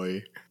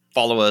boy.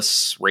 follow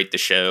us, rate the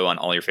show on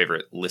all your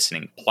favorite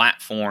listening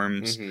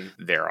platforms. Mhm.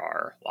 There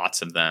are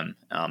lots of them,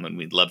 and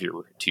we'd love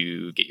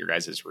to get your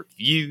guys'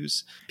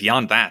 reviews.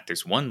 Beyond that,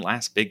 there's one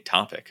last big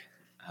topic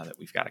that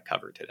we've got to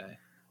cover today.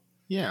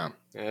 Yeah.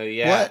 Oh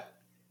yeah. What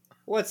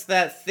What's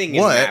that thing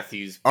What in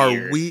Matthew's are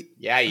beard? we?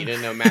 Yeah, you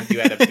didn't know Matthew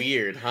had a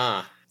beard,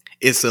 huh?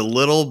 It's a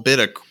little bit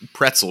of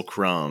pretzel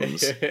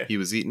crumbs. He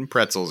was eating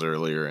pretzels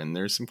earlier, and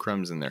there's some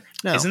crumbs in there.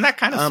 No, Isn't that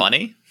kind of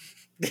funny?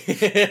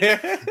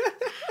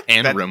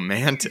 and that-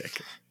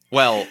 romantic.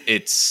 Well,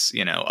 it's,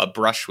 you know, a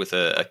brush with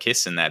a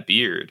kiss in that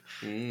beard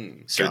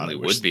certainly God, I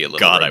wish- would be a little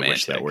God, romantic. I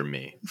wish that were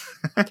me.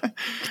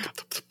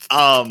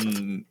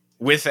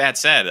 With that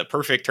said, a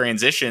perfect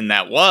transition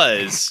that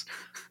was.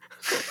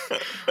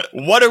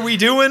 What are we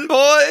doing,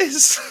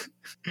 boys?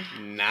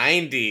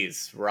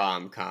 90s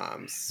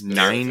rom-coms.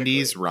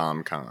 90s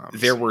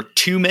rom-coms. There were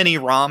too many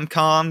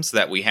rom-coms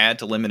that we had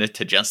to limit it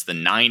to just the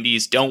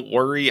 90s. Don't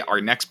worry, our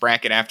next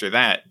bracket after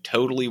that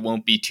totally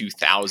won't be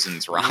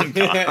 2000s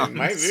rom-coms.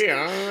 Might be, I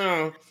don't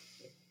know.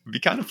 It'd be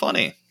kind of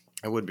funny.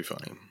 It would be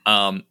funny.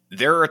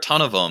 There are a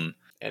ton of them.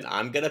 And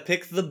I'm gonna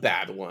pick the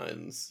bad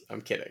ones.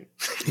 I'm kidding.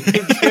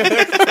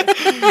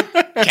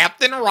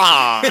 Captain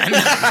Ron.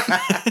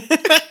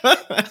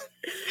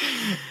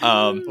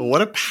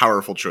 What a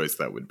powerful choice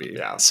that would be.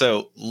 Yeah.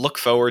 So look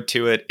forward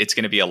to it. It's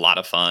going to be a lot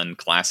of fun.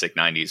 Classic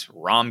 90s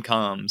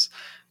rom-coms.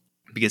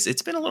 Because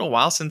it's been a little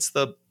while since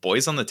the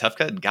boys on the Tough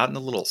Cut had gotten a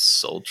little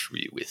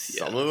sultry with you.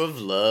 Summer of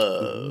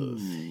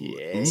Love.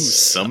 Ooh,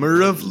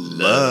 Summer of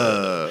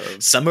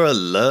Love. Summer of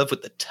Love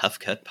with the Tough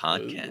Cut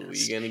podcast. Ooh,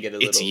 you gonna get a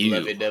It's little you.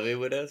 lovey-dovey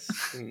with us?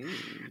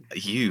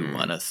 You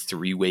on a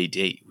 3-way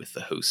date with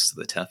the hosts of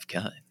the Tough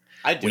Cut.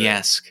 I'd do We it.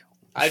 ask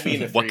I'd be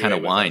in a what kind of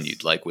three-way with wine us.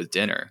 you'd like with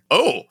dinner.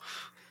 Oh,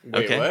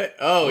 Wait, okay. what?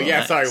 Oh, Well,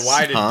 yeah, sorry. nice.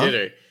 Wine and Huh?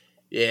 dinner.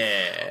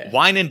 Yeah.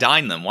 wine and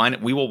dine them.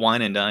 We will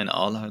wine and dine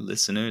all our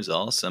listeners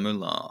all summer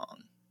long.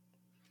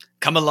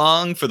 Come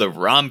along for the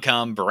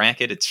rom-com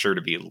bracket. It's sure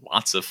to be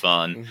lots of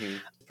fun.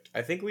 Mhm.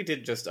 I think we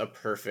did just a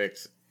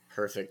perfect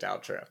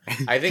outro.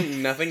 I think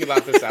nothing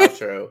about this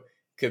outro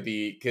could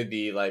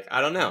be like,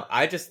 I don't know.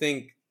 I just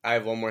think I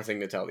have one more thing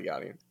to tell the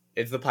audience.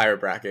 It's the pirate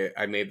bracket.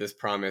 I made this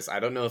promise. I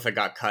don't know if it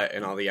got cut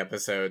in all the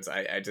episodes.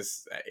 I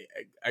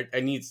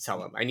need to tell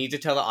them. I need to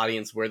tell the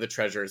audience where the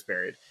treasure is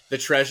buried. The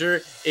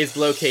treasure is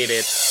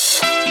located